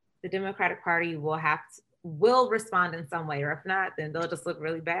the Democratic Party will respond in some way, or if not, then they'll just look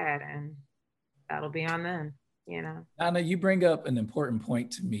really bad, and that'll be on them, you know. Anna, you bring up an important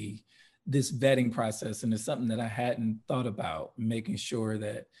point to me, this vetting process, and it's something that I hadn't thought about, making sure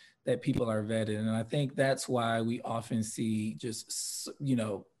that people are vetted. And I think that's why we often see just, you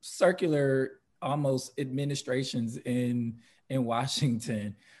know, circular almost administrations in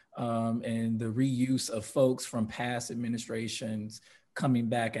Washington, and the reuse of folks from past administrations coming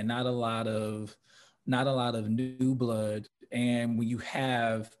back, and not a lot of new blood. And when you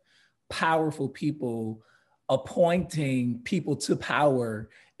have powerful people appointing people to power,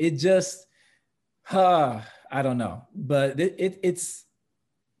 it just, I don't know, but it's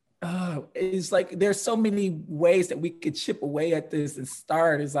like there's so many ways that we could chip away at this and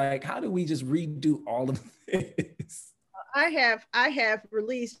start. It's like, how do we just redo all of this? I have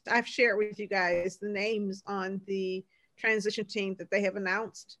shared with you guys the names on the transition team that they have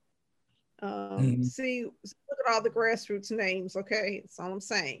announced. See, look at all the grassroots names. Okay, that's all I'm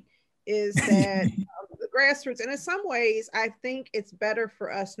saying is that the grassroots, and in some ways, I think it's better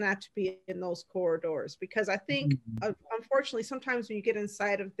for us not to be in those corridors, because I think, unfortunately, sometimes when you get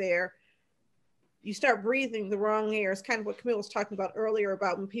inside of there, you start breathing the wrong air. It's kind of what Camille was talking about earlier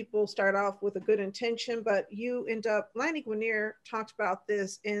about when people start off with a good intention, but you end up, Lani Guinier talked about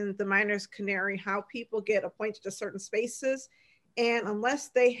this in The Miner's Canary, how people get appointed to certain spaces, and unless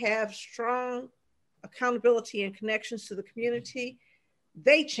they have strong accountability and connections to the community,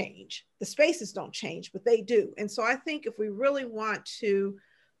 they change. The spaces don't change, but they do. And so I think if we really want to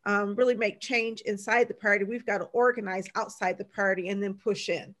really make change inside the party, we've got to organize outside the party and then push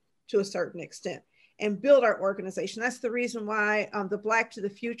in to a certain extent and build our organization. That's the reason why the Black to the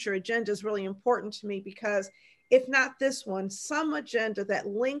Future agenda is really important to me, because if not this one, some agenda that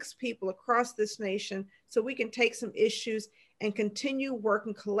links people across this nation so we can take some issues and continue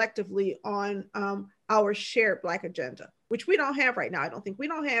working collectively on our shared Black agenda, which we don't have right now. I don't think we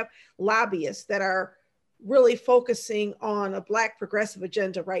don't have lobbyists that are really focusing on a Black progressive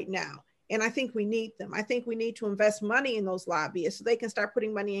agenda right now. And I think we need them. I think we need to invest money in those lobbyists so they can start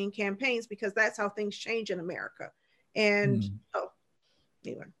putting money in campaigns, because that's how things change in America. And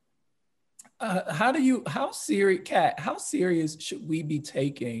anyway. How serious should we be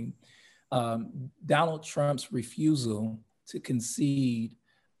taking Donald Trump's refusal to concede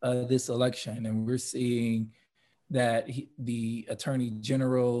this election? And we're seeing that the Attorney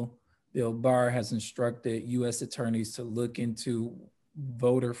General, Bill Barr, has instructed U.S. attorneys to look into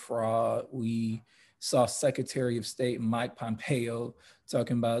voter fraud. We saw Secretary of State Mike Pompeo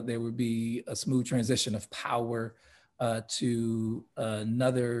talking about there would be a smooth transition of power to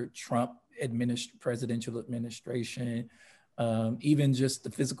another Trump presidential administration, even just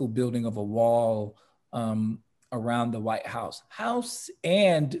the physical building of a wall around the White House,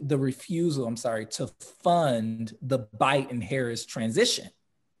 and the refusal, to fund the Biden-Harris transition,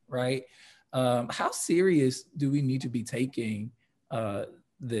 right? How serious do we need to be taking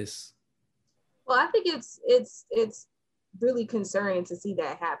this? Well, I think it's really concerning to see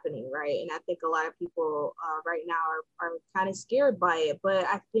that happening, right? And I think a lot of people right now are kind of scared by it, but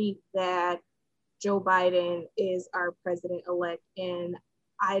I think that Joe Biden is our president-elect, and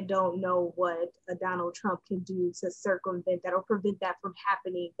I don't know what Donald Trump can do to circumvent that or prevent that from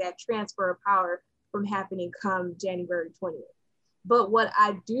happening, that transfer of power from happening come January 20th. But what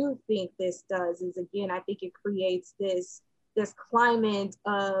I do think this does is, again, I think it creates this climate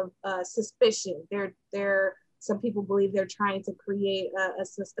of suspicion. Some people believe they're trying to create a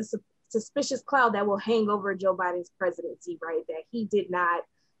suspicious cloud that will hang over Joe Biden's presidency, right? That he did not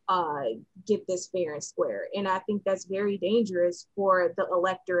get this fair and square. And I think that's very dangerous for the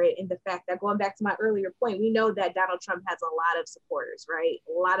electorate, in the fact that, going back to my earlier point, we know that Donald Trump has a lot of supporters, right?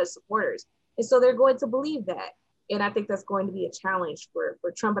 A lot of supporters. And so they're going to believe that. And I think that's going to be a challenge for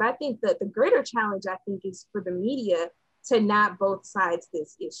Trump. But I think that the greater challenge, I think, is for the media to not both sides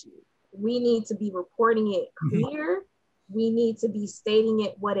this issue. We need to be reporting it clear we need to be stating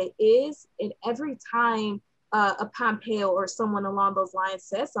it what it is. And every time a Pompeo or someone along those lines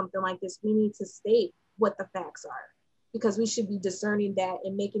says something like this, we need to state what the facts are, because we should be discerning that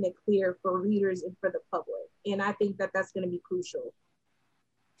and making it clear for readers and for the public. And I think that that's going to be crucial.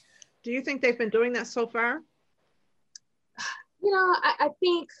 Do you think they've been doing that so far? You know, I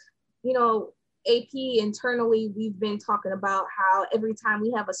think, you know, AP internally, we've been talking about how every time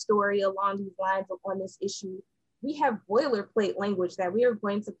we have a story along these lines on this issue, we have boilerplate language that we are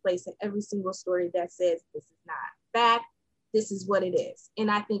going to place in every single story that says this is not fact, this is what it is.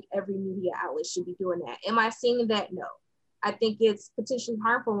 And I think every media outlet should be doing that. Am I seeing that? No. I think it's potentially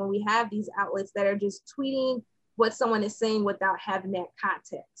harmful when we have these outlets that are just tweeting what someone is saying without having that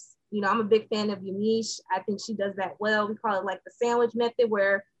context. You know, I'm a big fan of Yamiche. I think she does that well. We call it like the sandwich method,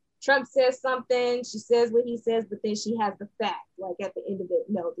 where Trump says something, she says what he says, but then she has the fact, like at the end of it,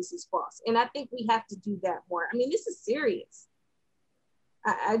 no, this is false. And I think we have to do that more. I mean, this is serious.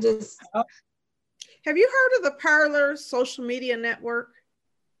 I just... Have you heard of the Parler social media network?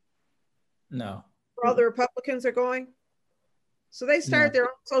 No. Where all the Republicans are going? So they started their own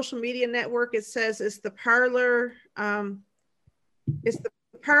social media network. It says it's the Parler,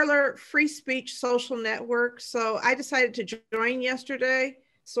 Parler Free Speech Social Network. So I decided to join yesterday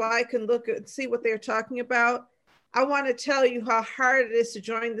so I can look and see what they're talking about. I want to tell you how hard it is to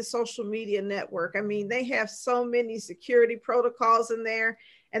join the social media network. I mean, they have so many security protocols in there,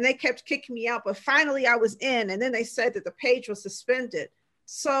 and they kept kicking me out, but finally I was in, and then they said that the page was suspended.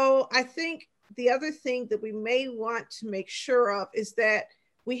 So I think the other thing that we may want to make sure of is that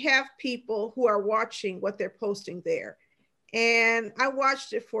we have people who are watching what they're posting there. And I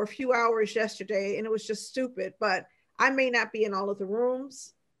watched it for a few hours yesterday, and it was just stupid, but I may not be in all of the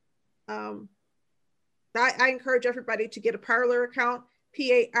rooms. I encourage everybody to get a Parler account,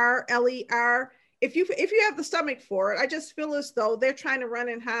 Parler. If you have the stomach for it, I just feel as though they're trying to run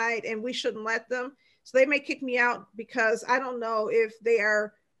and hide, and we shouldn't let them. So they may kick me out because I don't know if they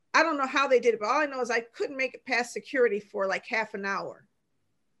are, I don't know how they did it, but all I know is I couldn't make it past security for like half an hour.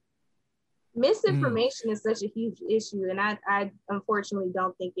 Misinformation is such a huge issue, and I unfortunately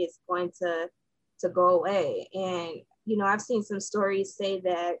don't think it's going to go away. And, you know, I've seen some stories say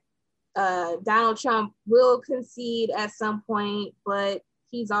that Donald Trump will concede at some point, but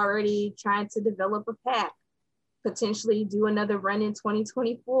he's already trying to develop a pack, potentially do another run in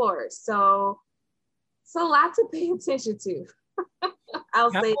 2024. So it's a lot to pay attention to.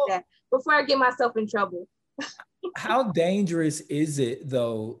 I'll say that before I get myself in trouble. How dangerous is it,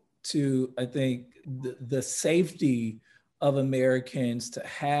 though, to, I think, the safety of Americans to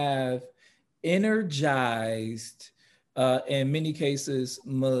have energized, in many cases,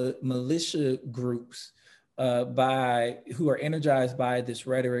 militia groups who are energized by this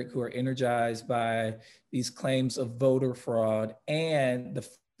rhetoric, who are energized by these claims of voter fraud, and the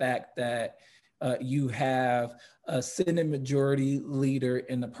fact that you have a Senate Majority Leader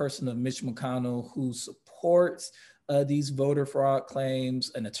in the person of Mitch McConnell who supports these voter fraud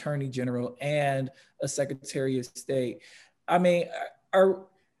claims, an Attorney General, and a Secretary of State. I mean,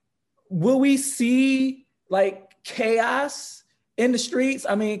 will we see like chaos in the streets?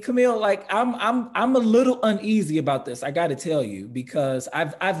 I mean, Camille, like I'm a little uneasy about this. I got to tell you, because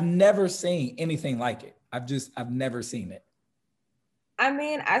I've never seen anything like it. I've never seen it. I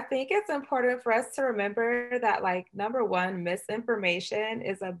mean, I think it's important for us to remember that, like, number one, misinformation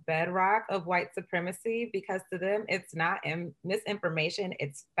is a bedrock of white supremacy, because to them, it's not misinformation,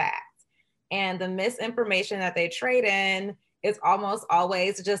 it's fact. And the misinformation that they trade in is almost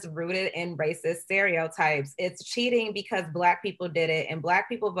always just rooted in racist stereotypes. It's cheating because Black people did it, and Black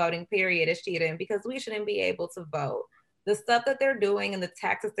people voting, period, is cheating because we shouldn't be able to vote. The stuff that they're doing and the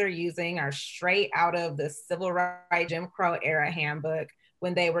tactics they're using are straight out of the Civil Rights Jim Crow era handbook,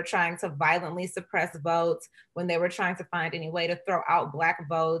 when they were trying to violently suppress votes, when they were trying to find any way to throw out Black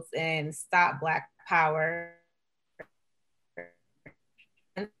votes and stop Black power.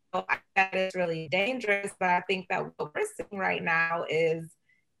 And so that is really dangerous, but I think that what we're seeing right now is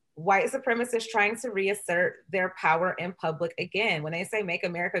white supremacists trying to reassert their power in public again. When they say make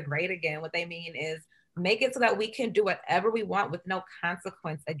America great again, what they mean is make it so that we can do whatever we want with no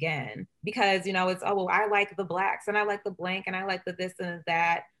consequence again. Because, you know, it's, oh, well, I like the Blacks and I like the blank and I like the this and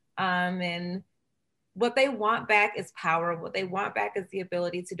that. And what they want back is power. What they want back is the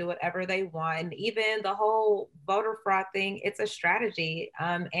ability to do whatever they want. And even the whole voter fraud thing, it's a strategy.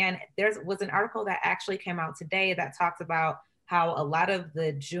 And there was an article that actually came out today that talks about how a lot of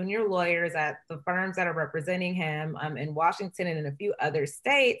the junior lawyers at the firms that are representing him in Washington and in a few other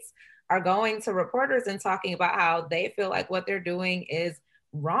states are going to reporters and talking about how they feel like what they're doing is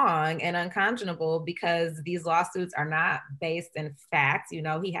wrong and unconscionable because these lawsuits are not based in facts. You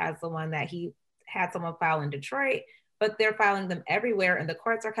know, he has the one that he had someone file in Detroit, but they're filing them everywhere. And the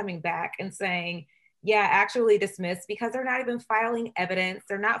courts are coming back and saying, yeah, actually dismissed because they're not even filing evidence.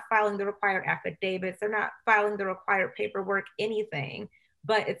 They're not filing the required affidavits. They're not filing the required paperwork, anything.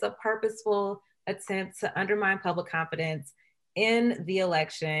 But it's a purposeful attempt to undermine public confidence in the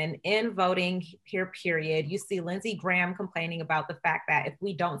election, in voting here, period. You see Lindsey Graham complaining about the fact that if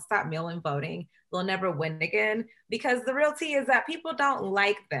we don't stop mail-in voting, we'll never win again, because the real tea is that people don't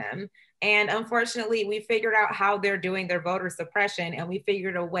like them. And unfortunately, we figured out how they're doing their voter suppression, and we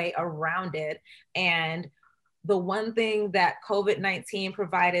figured a way around it. And the one thing that COVID-19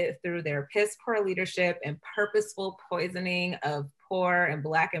 provided through their piss poor leadership and purposeful poisoning of poor and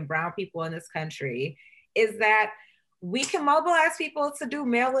Black and brown people in this country is that we can mobilize people to do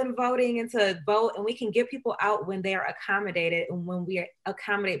mail-in voting and to vote, and we can get people out when they are accommodated and when we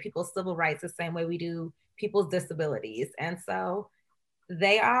accommodate people's civil rights the same way we do people's disabilities. And so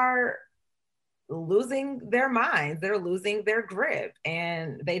they are losing their minds, they're losing their grip,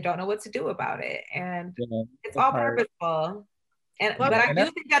 and they don't know what to do about it. And it's all purposeful. But I do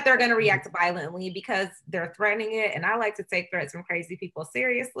think that they're going to react violently because they're threatening it. And I like to take threats from crazy people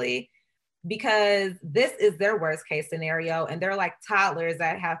seriously, because this is their worst case scenario. And they're like toddlers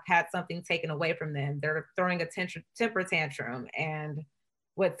that have had something taken away from them. They're throwing a temper tantrum. And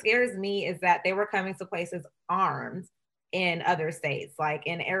what scares me is that they were coming to places armed in other states. Like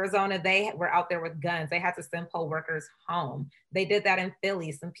in Arizona, they were out there with guns. They had to send poll workers home. They did that in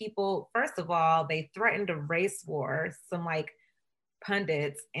Philly. Some people, first of all, they threatened a race war, some like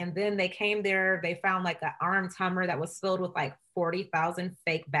pundits. And then they came there, they found like an armed Hummer that was filled with like 40,000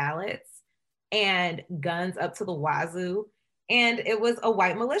 fake ballots and guns up to the wazoo. And it was a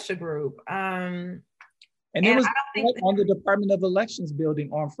white militia group. And it was on the Department of Elections building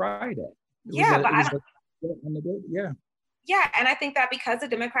on Friday. Yeah, and I think that because the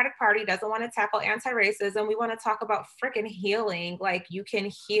Democratic Party doesn't want to tackle anti-racism, we want to talk about freaking healing. Like, you can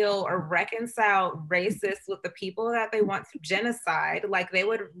heal or reconcile racists with the people that they want to genocide. Like, they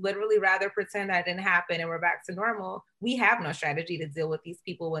would literally rather pretend that didn't happen and we're back to normal. We have no strategy to deal with these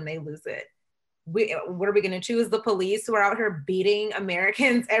people when they lose it. What are we going to choose? The police who are out here beating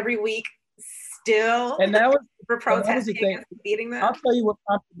Americans every week still? And that was for protesting and beating them? I'll tell you what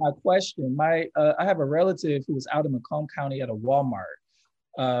prompted my question. I have a relative who was out in Macomb County at a Walmart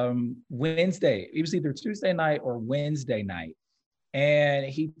Wednesday. It was either Tuesday night or Wednesday night. And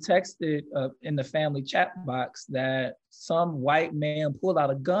he texted in the family chat box that some white man pulled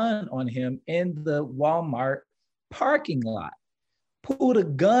out a gun on him in the Walmart parking lot. Pulled a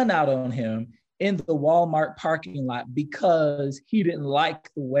gun out on him in the Walmart parking lot because he didn't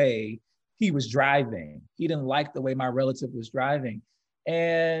like the way he was driving. He didn't like the way my relative was driving.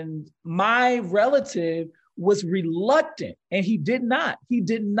 And my relative was reluctant, and he did not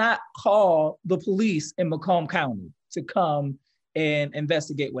call the police in Macomb County to come and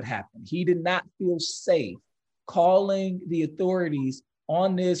investigate what happened. He did not feel safe calling the authorities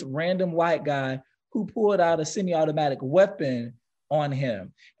on this random white guy who pulled out a semi-automatic weapon on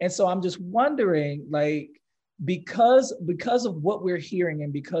him. And so I'm just wondering, like, because of what we're hearing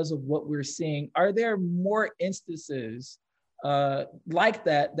and because of what we're seeing, are there more instances like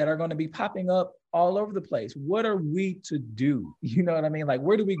that are going to be popping up all over the place? What are we to do? You know what I mean? Like,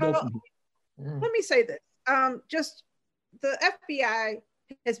 where do we go from here? Let me say this. Just the FBI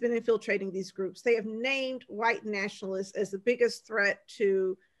has been infiltrating these groups. They have named white nationalists as the biggest threat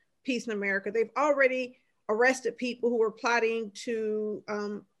to peace in America. They've already arrested people who were plotting to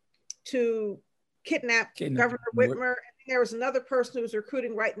kidnap Governor Whitmer. And there was another person who was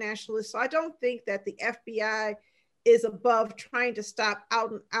recruiting white nationalists. So I don't think that the FBI is above trying to stop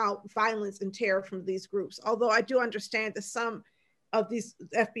out and out violence and terror from these groups. Although I do understand that some of these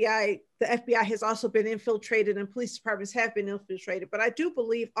the FBI has also been infiltrated and police departments have been infiltrated. But I do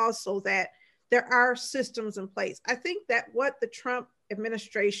believe also that there are systems in place. I think that what the Trump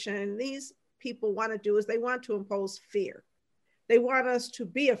administration and these people want to do is they want to impose fear. They want us to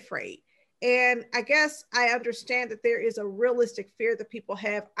be afraid. And I guess I understand that there is a realistic fear that people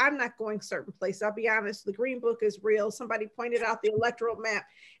have. I'm not going certain places. I'll be honest, the Green Book is real. Somebody pointed out the electoral map,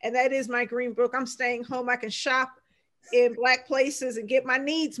 and that is my Green Book. I'm staying home. I can shop in Black places and get my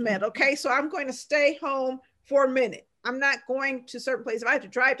needs met, okay? So I'm going to stay home for a minute. I'm not going to certain places. If I have to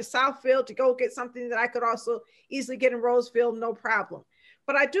drive to Southfield to go get something that I could also easily get in Roseville, no problem.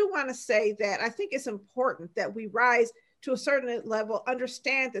 But I do want to say that I think it's important that we rise to a certain level,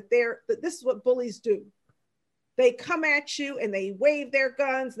 understand that this is what bullies do. They come at you and they wave their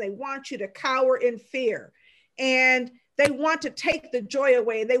guns. They want you to cower in fear. And they want to take the joy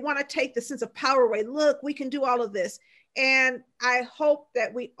away. They want to take the sense of power away. Look, we can do all of this. And I hope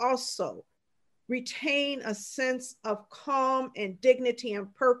that we also retain a sense of calm and dignity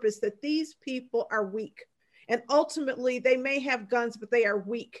and purpose, that these people are weak. And ultimately, they may have guns, but they are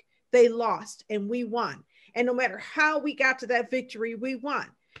weak. They lost and we won. And no matter how we got to that victory, we won.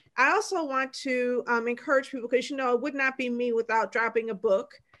 I also want to encourage people, because, you know, it would not be me without dropping a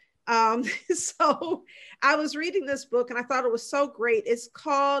book. So I was reading this book and I thought it was so great. It's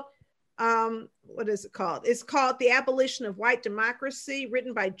called, what is it called? It's called The Abolition of White Democracy,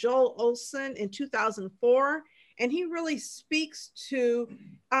 written by Joel Olson in 2004. And he really speaks to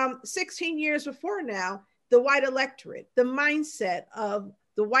 16 years before now, the white electorate, the mindset of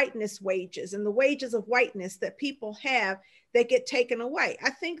the whiteness wages and the wages of whiteness that people have that get taken away. I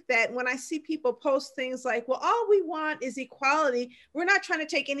think that when I see people post things like, well, all we want is equality, we're not trying to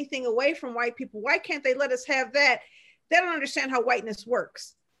take anything away from white people, why can't they let us have that? They don't understand how whiteness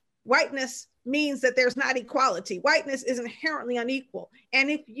works. Whiteness means that there's not equality. Whiteness is inherently unequal. And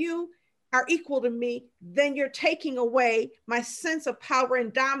if you are equal to me, then you're taking away my sense of power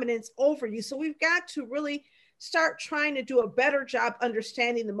and dominance over you. So we've got to really start trying to do a better job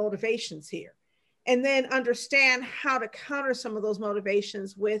understanding the motivations here, and then understand how to counter some of those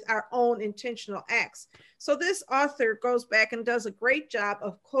motivations with our own intentional acts. So this author goes back and does a great job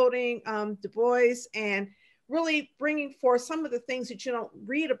of quoting Du Bois and really bringing forth some of the things that you don't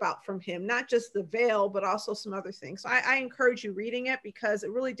read about from him, not just the veil, but also some other things. So I encourage you reading it, because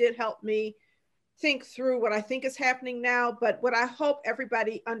it really did help me think through what I think is happening now. But what I hope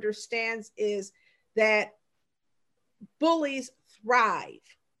everybody understands is that bullies thrive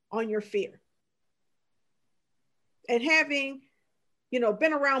on your fear. And having, you know,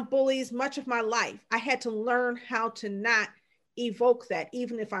 been around bullies much of my life, I had to learn how to not evoke that,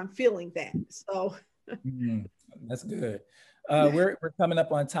 even if I'm feeling that. So that's good. We're coming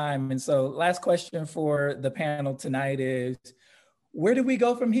up on time. And so last question for the panel tonight is, where do we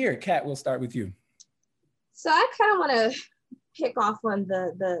go from here? Kat, we'll start with you. So I kind of want to pick off on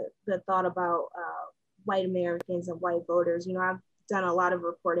the thought about white Americans and white voters. You know, I've done a lot of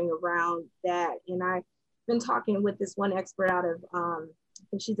reporting around that, and I've been talking with this one expert out of,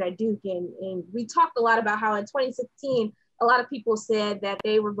 and she's at Duke, and we talked a lot about how in 2016, a lot of people said that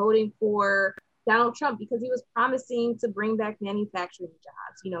they were voting for Donald Trump because he was promising to bring back manufacturing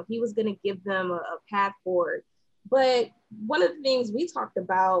jobs. You know, he was going to give them a path forward. But one of the things we talked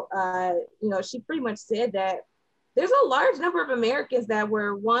about, you know, she pretty much said that there's a large number of Americans that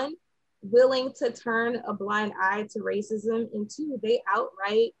were, one, willing to turn a blind eye to racism, and two, they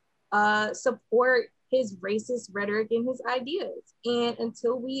outright support his racist rhetoric and his ideas. And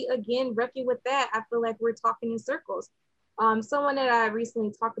until we again reckon with that, I feel like we're talking in circles. Someone that I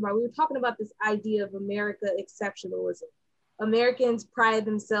recently talked about, we were talking about this idea of America exceptionalism. Americans pride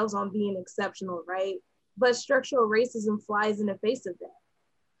themselves on being exceptional, right? But structural racism flies in the face of that.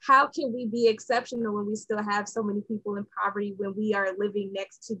 How can we be exceptional when we still have so many people in poverty, when we are living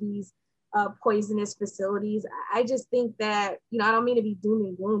next to these poisonous facilities? I just think that, you know, I don't mean to be doom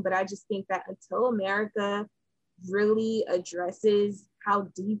and gloom, but I just think that until America really addresses how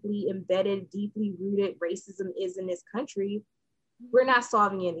deeply embedded, deeply rooted racism is in this country, we're not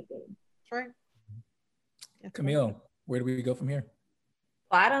solving anything. Right. Camille, where do we go from here?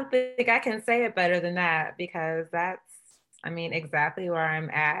 Well, I don't think I can say it better than that, because that's, I mean, exactly where I'm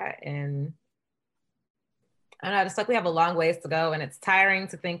at. And I don't know, I just like we have a long ways to go, and it's tiring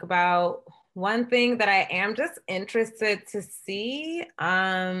to think about. One thing that I am just interested to see,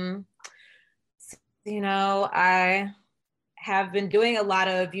 you know, I have been doing a lot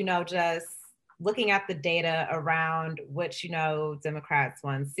of, you know, just looking at the data around which, you know, Democrats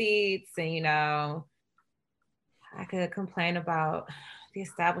won seats, and, you know, I could complain about the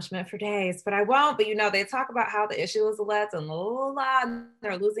establishment for days, but I won't. But, you know, they talk about how the issue is the left and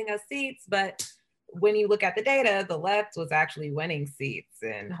they're losing us seats. But when you look at the data, the left was actually winning seats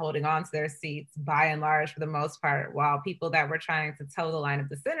and holding on to their seats by and large for the most part, while people that were trying to toe the line of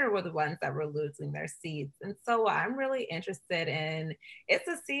the center were the ones that were losing their seats. And so what I'm really interested in is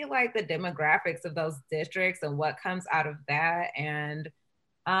to see like the demographics of those districts and what comes out of that, and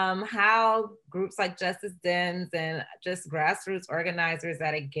how groups like Justice Dems and just grassroots organizers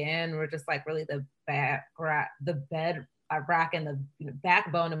that again were just like really the bedrock and the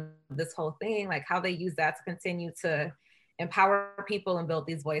backbone of this whole thing, like how they use that to continue to empower people and build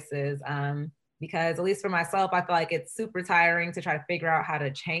these voices. Because at least for myself, I feel like it's super tiring to try to figure out how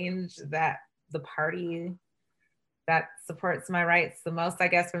to change that, the party that supports my rights the most, I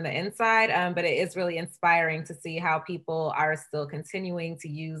guess, from the inside. But it is really inspiring to see how people are still continuing to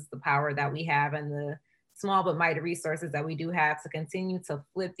use the power that we have and the small but mighty resources that we do have to continue to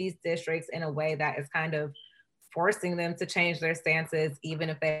flip these districts in a way that is kind of forcing them to change their stances, even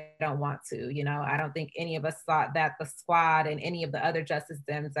if they don't want to. You know, I don't think any of us thought that the squad and any of the other Justice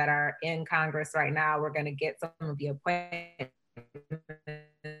Dems that are in Congress right now were going to get some of the appointments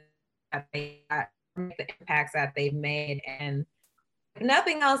that they got, the impacts that they've made. And if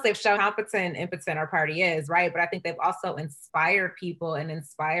nothing else, they've shown how competent and impotent our party is, right? But I think they've also inspired people and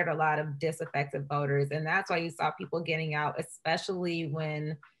inspired a lot of disaffected voters. And that's why you saw people getting out, especially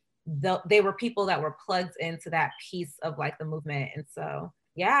when they were people that were plugged into that piece of like the movement. And so,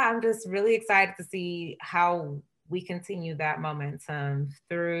 yeah, I'm just really excited to see how we continue that momentum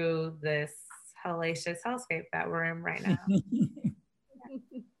through this hellacious hellscape that we're in right now.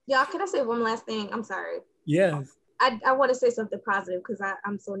 Y'all, can I say one last thing? I'm sorry. Yes. I want to say something positive because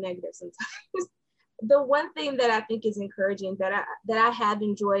I'm so negative sometimes. The one thing that I think is encouraging that I have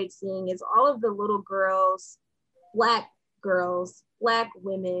enjoyed seeing is all of the little girls, Black girls, Black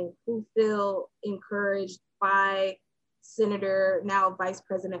women who feel encouraged by Senator, now Vice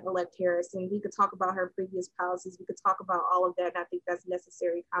President-elect Harris. And we could talk about her previous policies. We could talk about all of that. And I think that's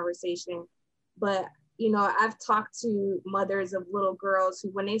necessary conversation. But, you know, I've talked to mothers of little girls who,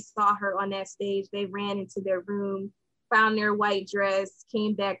 when they saw her on that stage, they ran into their room, found their white dress,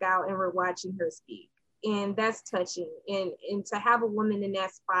 came back out and were watching her speak. And that's touching. And to have a woman in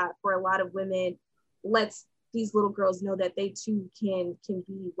that spot for a lot of women lets these little girls know that they too can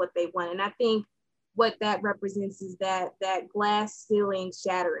be what they want. And I think what that represents is that glass ceiling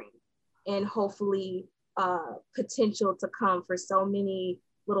shattering and hopefully potential to come for so many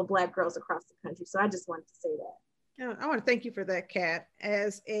little Black girls across the country. So I just wanted to say that. I want to thank you for that, Kat.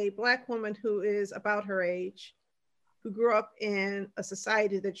 As a Black woman who is about her age, who grew up in a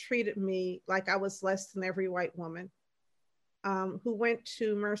society that treated me like I was less than every white woman, who went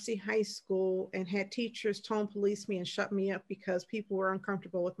to Mercy High School and had teachers tone police me and shut me up because people were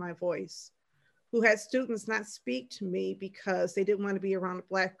uncomfortable with my voice, who had students not speak to me because they didn't want to be around a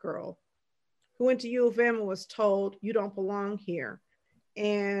Black girl, who went to U of M and was told, you don't belong here.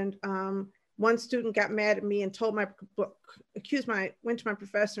 And one student got mad at me and went to my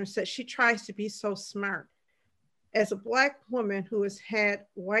professor and said, she tries to be so smart. As a Black woman who has had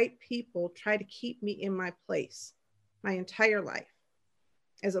white people try to keep me in my place my entire life,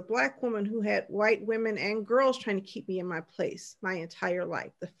 as a Black woman who had white women and girls trying to keep me in my place my entire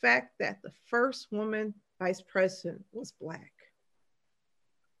life, the fact that the first woman vice president was Black,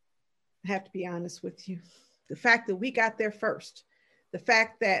 I have to be honest with you, the fact that we got there first, the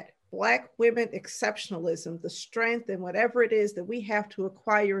fact that Black women exceptionalism, the strength and whatever it is that we have to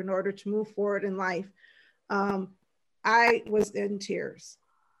acquire in order to move forward in life, I was in tears.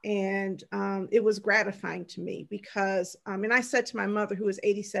 And it was gratifying to me because, and I said to my mother, who was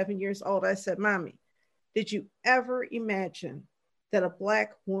 87 years old, I said, Mommy, did you ever imagine that a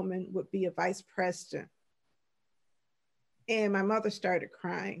Black woman would be a vice president? And my mother started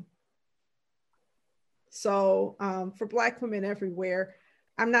crying. So for Black women everywhere,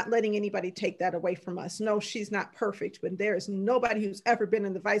 I'm not letting anybody take that away from us. No, she's not perfect, but there is nobody who's ever been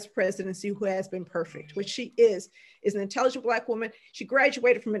in the vice presidency who has been perfect. What she is an intelligent Black woman. She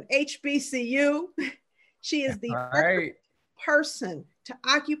graduated from an HBCU. She is the perfect person to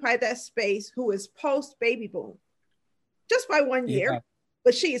occupy that space who is post-baby boom, just by 1 year. Yeah.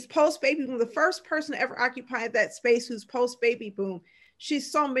 But she is post-baby boom, the first person to ever occupy that space who's post-baby boom.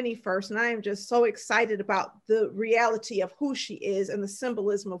 She's so many firsts, and I am just so excited about the reality of who she is and the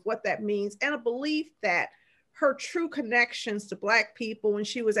symbolism of what that means, and a belief that her true connections to Black people when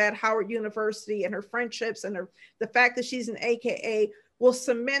she was at Howard University and her friendships and the fact that she's an AKA will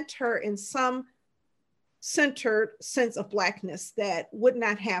cement her in some centered sense of Blackness that would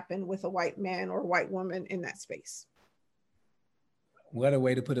not happen with a white man or white woman in that space. What a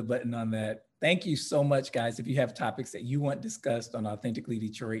way to put a button on that. Thank you so much, guys. If you have topics that you want discussed on Authentically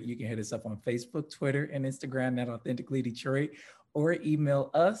Detroit, you can hit us up on Facebook, Twitter, and Instagram at Authentically Detroit, or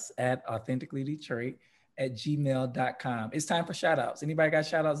email us at authenticallydetroit@gmail.com. It's time for shout outs. Anybody got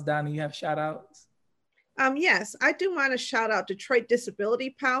shout outs? Donna, you have shout outs? Yes, I do want to shout out Detroit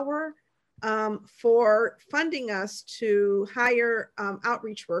Disability Power for funding us to hire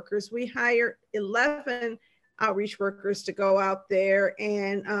outreach workers. We hired 11 outreach workers to go out there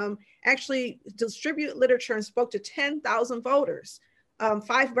and actually distribute literature and spoke to 10,000 voters.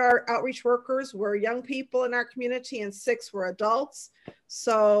 5 of our outreach workers were young people in our community and 6 were adults.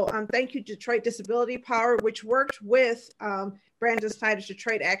 So thank you, Detroit Disability Power, which worked with Brandon Snyder's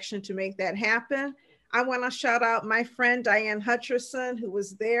Detroit Action to make that happen. I want to shout out my friend Diane Hutcherson, who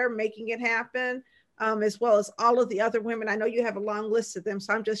was there making it happen. as well as all of the other women. I know you have a long list of them,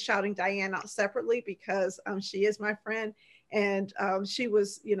 so I'm just shouting Diane out separately because she is my friend, and she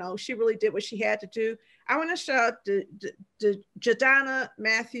was, you know, she really did what she had to do. I want to shout out Jadana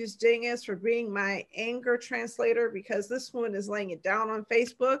Matthews Dingus for being my anger translator, because this woman is laying it down on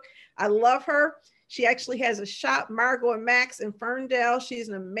Facebook. I love her. She actually has a shop, Margot and Max in Ferndale. She's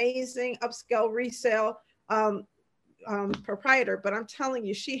an amazing upscale resale proprietor, but I'm telling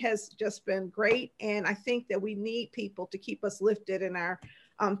you, she has just been great. And I think that we need people to keep us lifted in our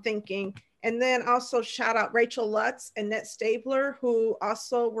thinking. And then also shout out Rachel Lutz and Nett Stabler, who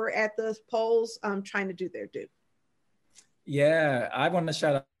also were at the polls trying to do their due. Yeah, I want to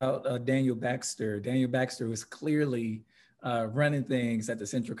shout out Daniel Baxter. Daniel Baxter was clearly running things at the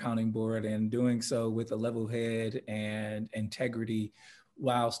Central Counting Board and doing so with a level head and integrity,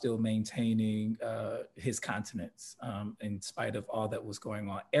 while still maintaining his continence in spite of all that was going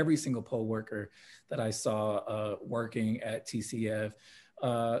on. Every single poll worker that I saw working at TCF,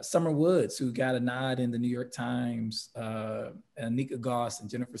 Summer Woods, who got a nod in the New York Times, Anika Goss and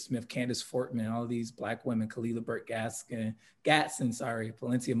Jennifer Smith, Candace Fortman, all these Black women, Kalila Burke Gatson,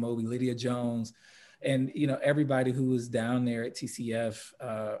 Valencia Mobley, Lydia Jones, and you know, everybody who was down there at TCF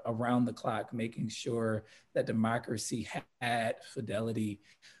around the clock, making sure that democracy had fidelity.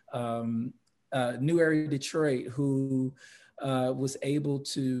 New Area Detroit, who was able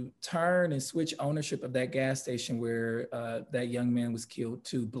to turn and switch ownership of that gas station where that young man was killed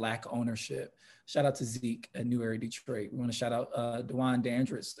to Black ownership. Shout out to Zeke at New Area Detroit. We want to shout out Dewan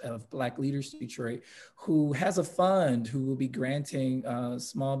Dandridge of Black Leaders Detroit, who has a fund who will be granting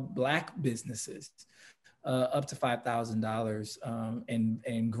small Black businesses up to $5,000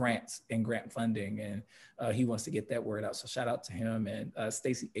 in grants and grant funding. And he wants to get that word out. So shout out to him and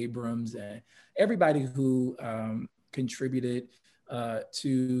Stacey Abrams and everybody who contributed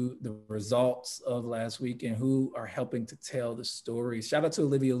to the results of last week and who are helping to tell the story. Shout out to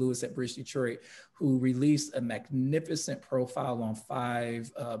Olivia Lewis at Bridge Detroit, who released a magnificent profile on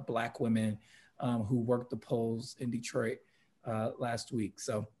 5 Black women who worked the polls in Detroit last week.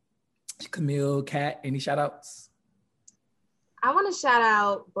 So Camille, Kat, any shout outs? I want to shout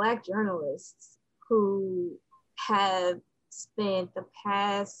out Black journalists who have spent the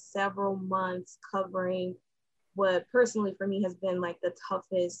past several months covering what personally for me has been like the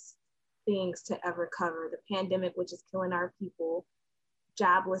toughest things to ever cover, the pandemic, which is killing our people,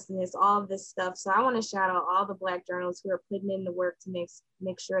 joblessness, all of this stuff. So I want to shout out all the Black journalists who are putting in the work to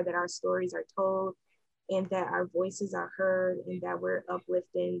make sure that our stories are told and that our voices are heard and that we're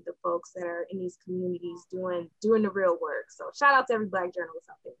uplifting the folks that are in these communities doing the real work. So shout out to every Black journalist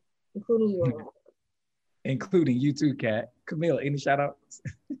out there, including you, Orlando. Including you too, Kat. Camille, any shout outs?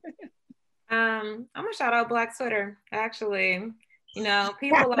 I'm gonna shout out Black Twitter, actually. You know,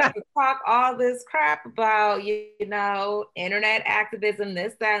 people like to talk all this crap about, you know, internet activism,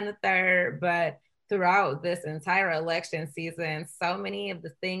 this, that, and the third, but throughout this entire election season, so many of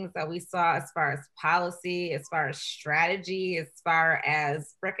the things that we saw as far as policy, as far as strategy, as far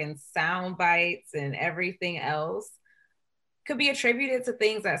as frickin' sound bites and everything else could be attributed to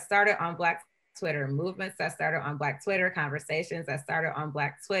things that started on Black Twitter, movements that started on Black Twitter, conversations that started on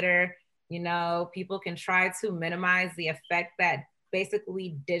Black Twitter. You know, people can try to minimize the effect that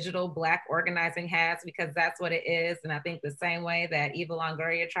basically digital Black organizing has, because that's what it is. And I think the same way that Eva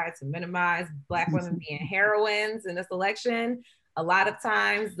Longoria tried to minimize Black women being heroines in this election, a lot of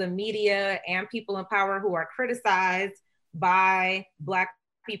times the media and people in power who are criticized by Black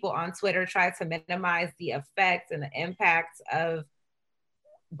people on Twitter try to minimize the effects and the impact of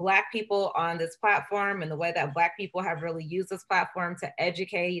Black people on this platform and the way that Black people have really used this platform to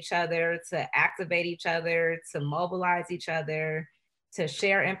educate each other, to activate each other, to mobilize each other, to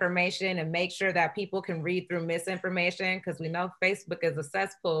share information and make sure that people can read through misinformation, because we know Facebook is a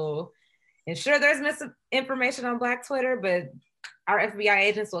cesspool. And sure, there's misinformation on Black Twitter, but our FBI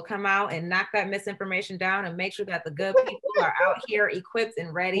agents will come out and knock that misinformation down and make sure that the good people are out here equipped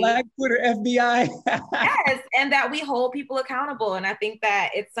and ready. Black Twitter FBI. Yes, and that we hold people accountable. And I think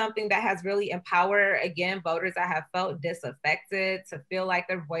that it's something that has really empowered, again, voters that have felt disaffected to feel like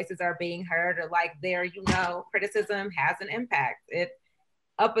their voices are being heard, or like their, you know, criticism has an impact. It,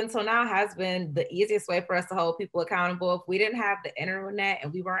 up until now, has been the easiest way for us to hold people accountable. If we didn't have the internet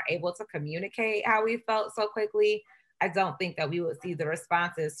and we weren't able to communicate how we felt so quickly, I don't think that we would see the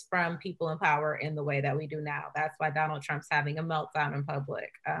responses from people in power in the way that we do now. That's why Donald Trump's having a meltdown in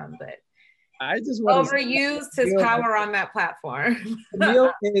public. But I just overused his power on that platform.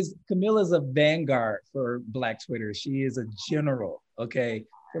 Camille is a vanguard for Black Twitter. She is a general, okay,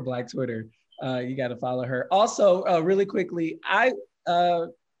 for Black Twitter. You got to follow her. Also, really quickly,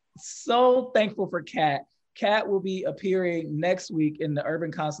 So thankful for Kat. Kat will be appearing next week in the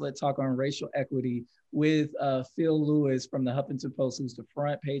Urban Consulate Talk on Racial Equity with Phil Lewis from the Huffington Post, who's the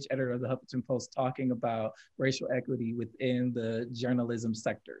front page editor of the Huffington Post, talking about racial equity within the journalism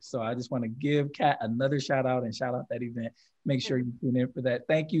sector. So I just want to give Kat another shout out and shout out that event. Make sure you tune in for that.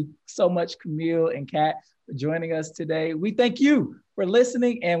 Thank you so much, Camille and Kat, for joining us today. We thank you for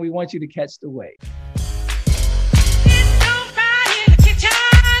listening, and we want you to catch the wave.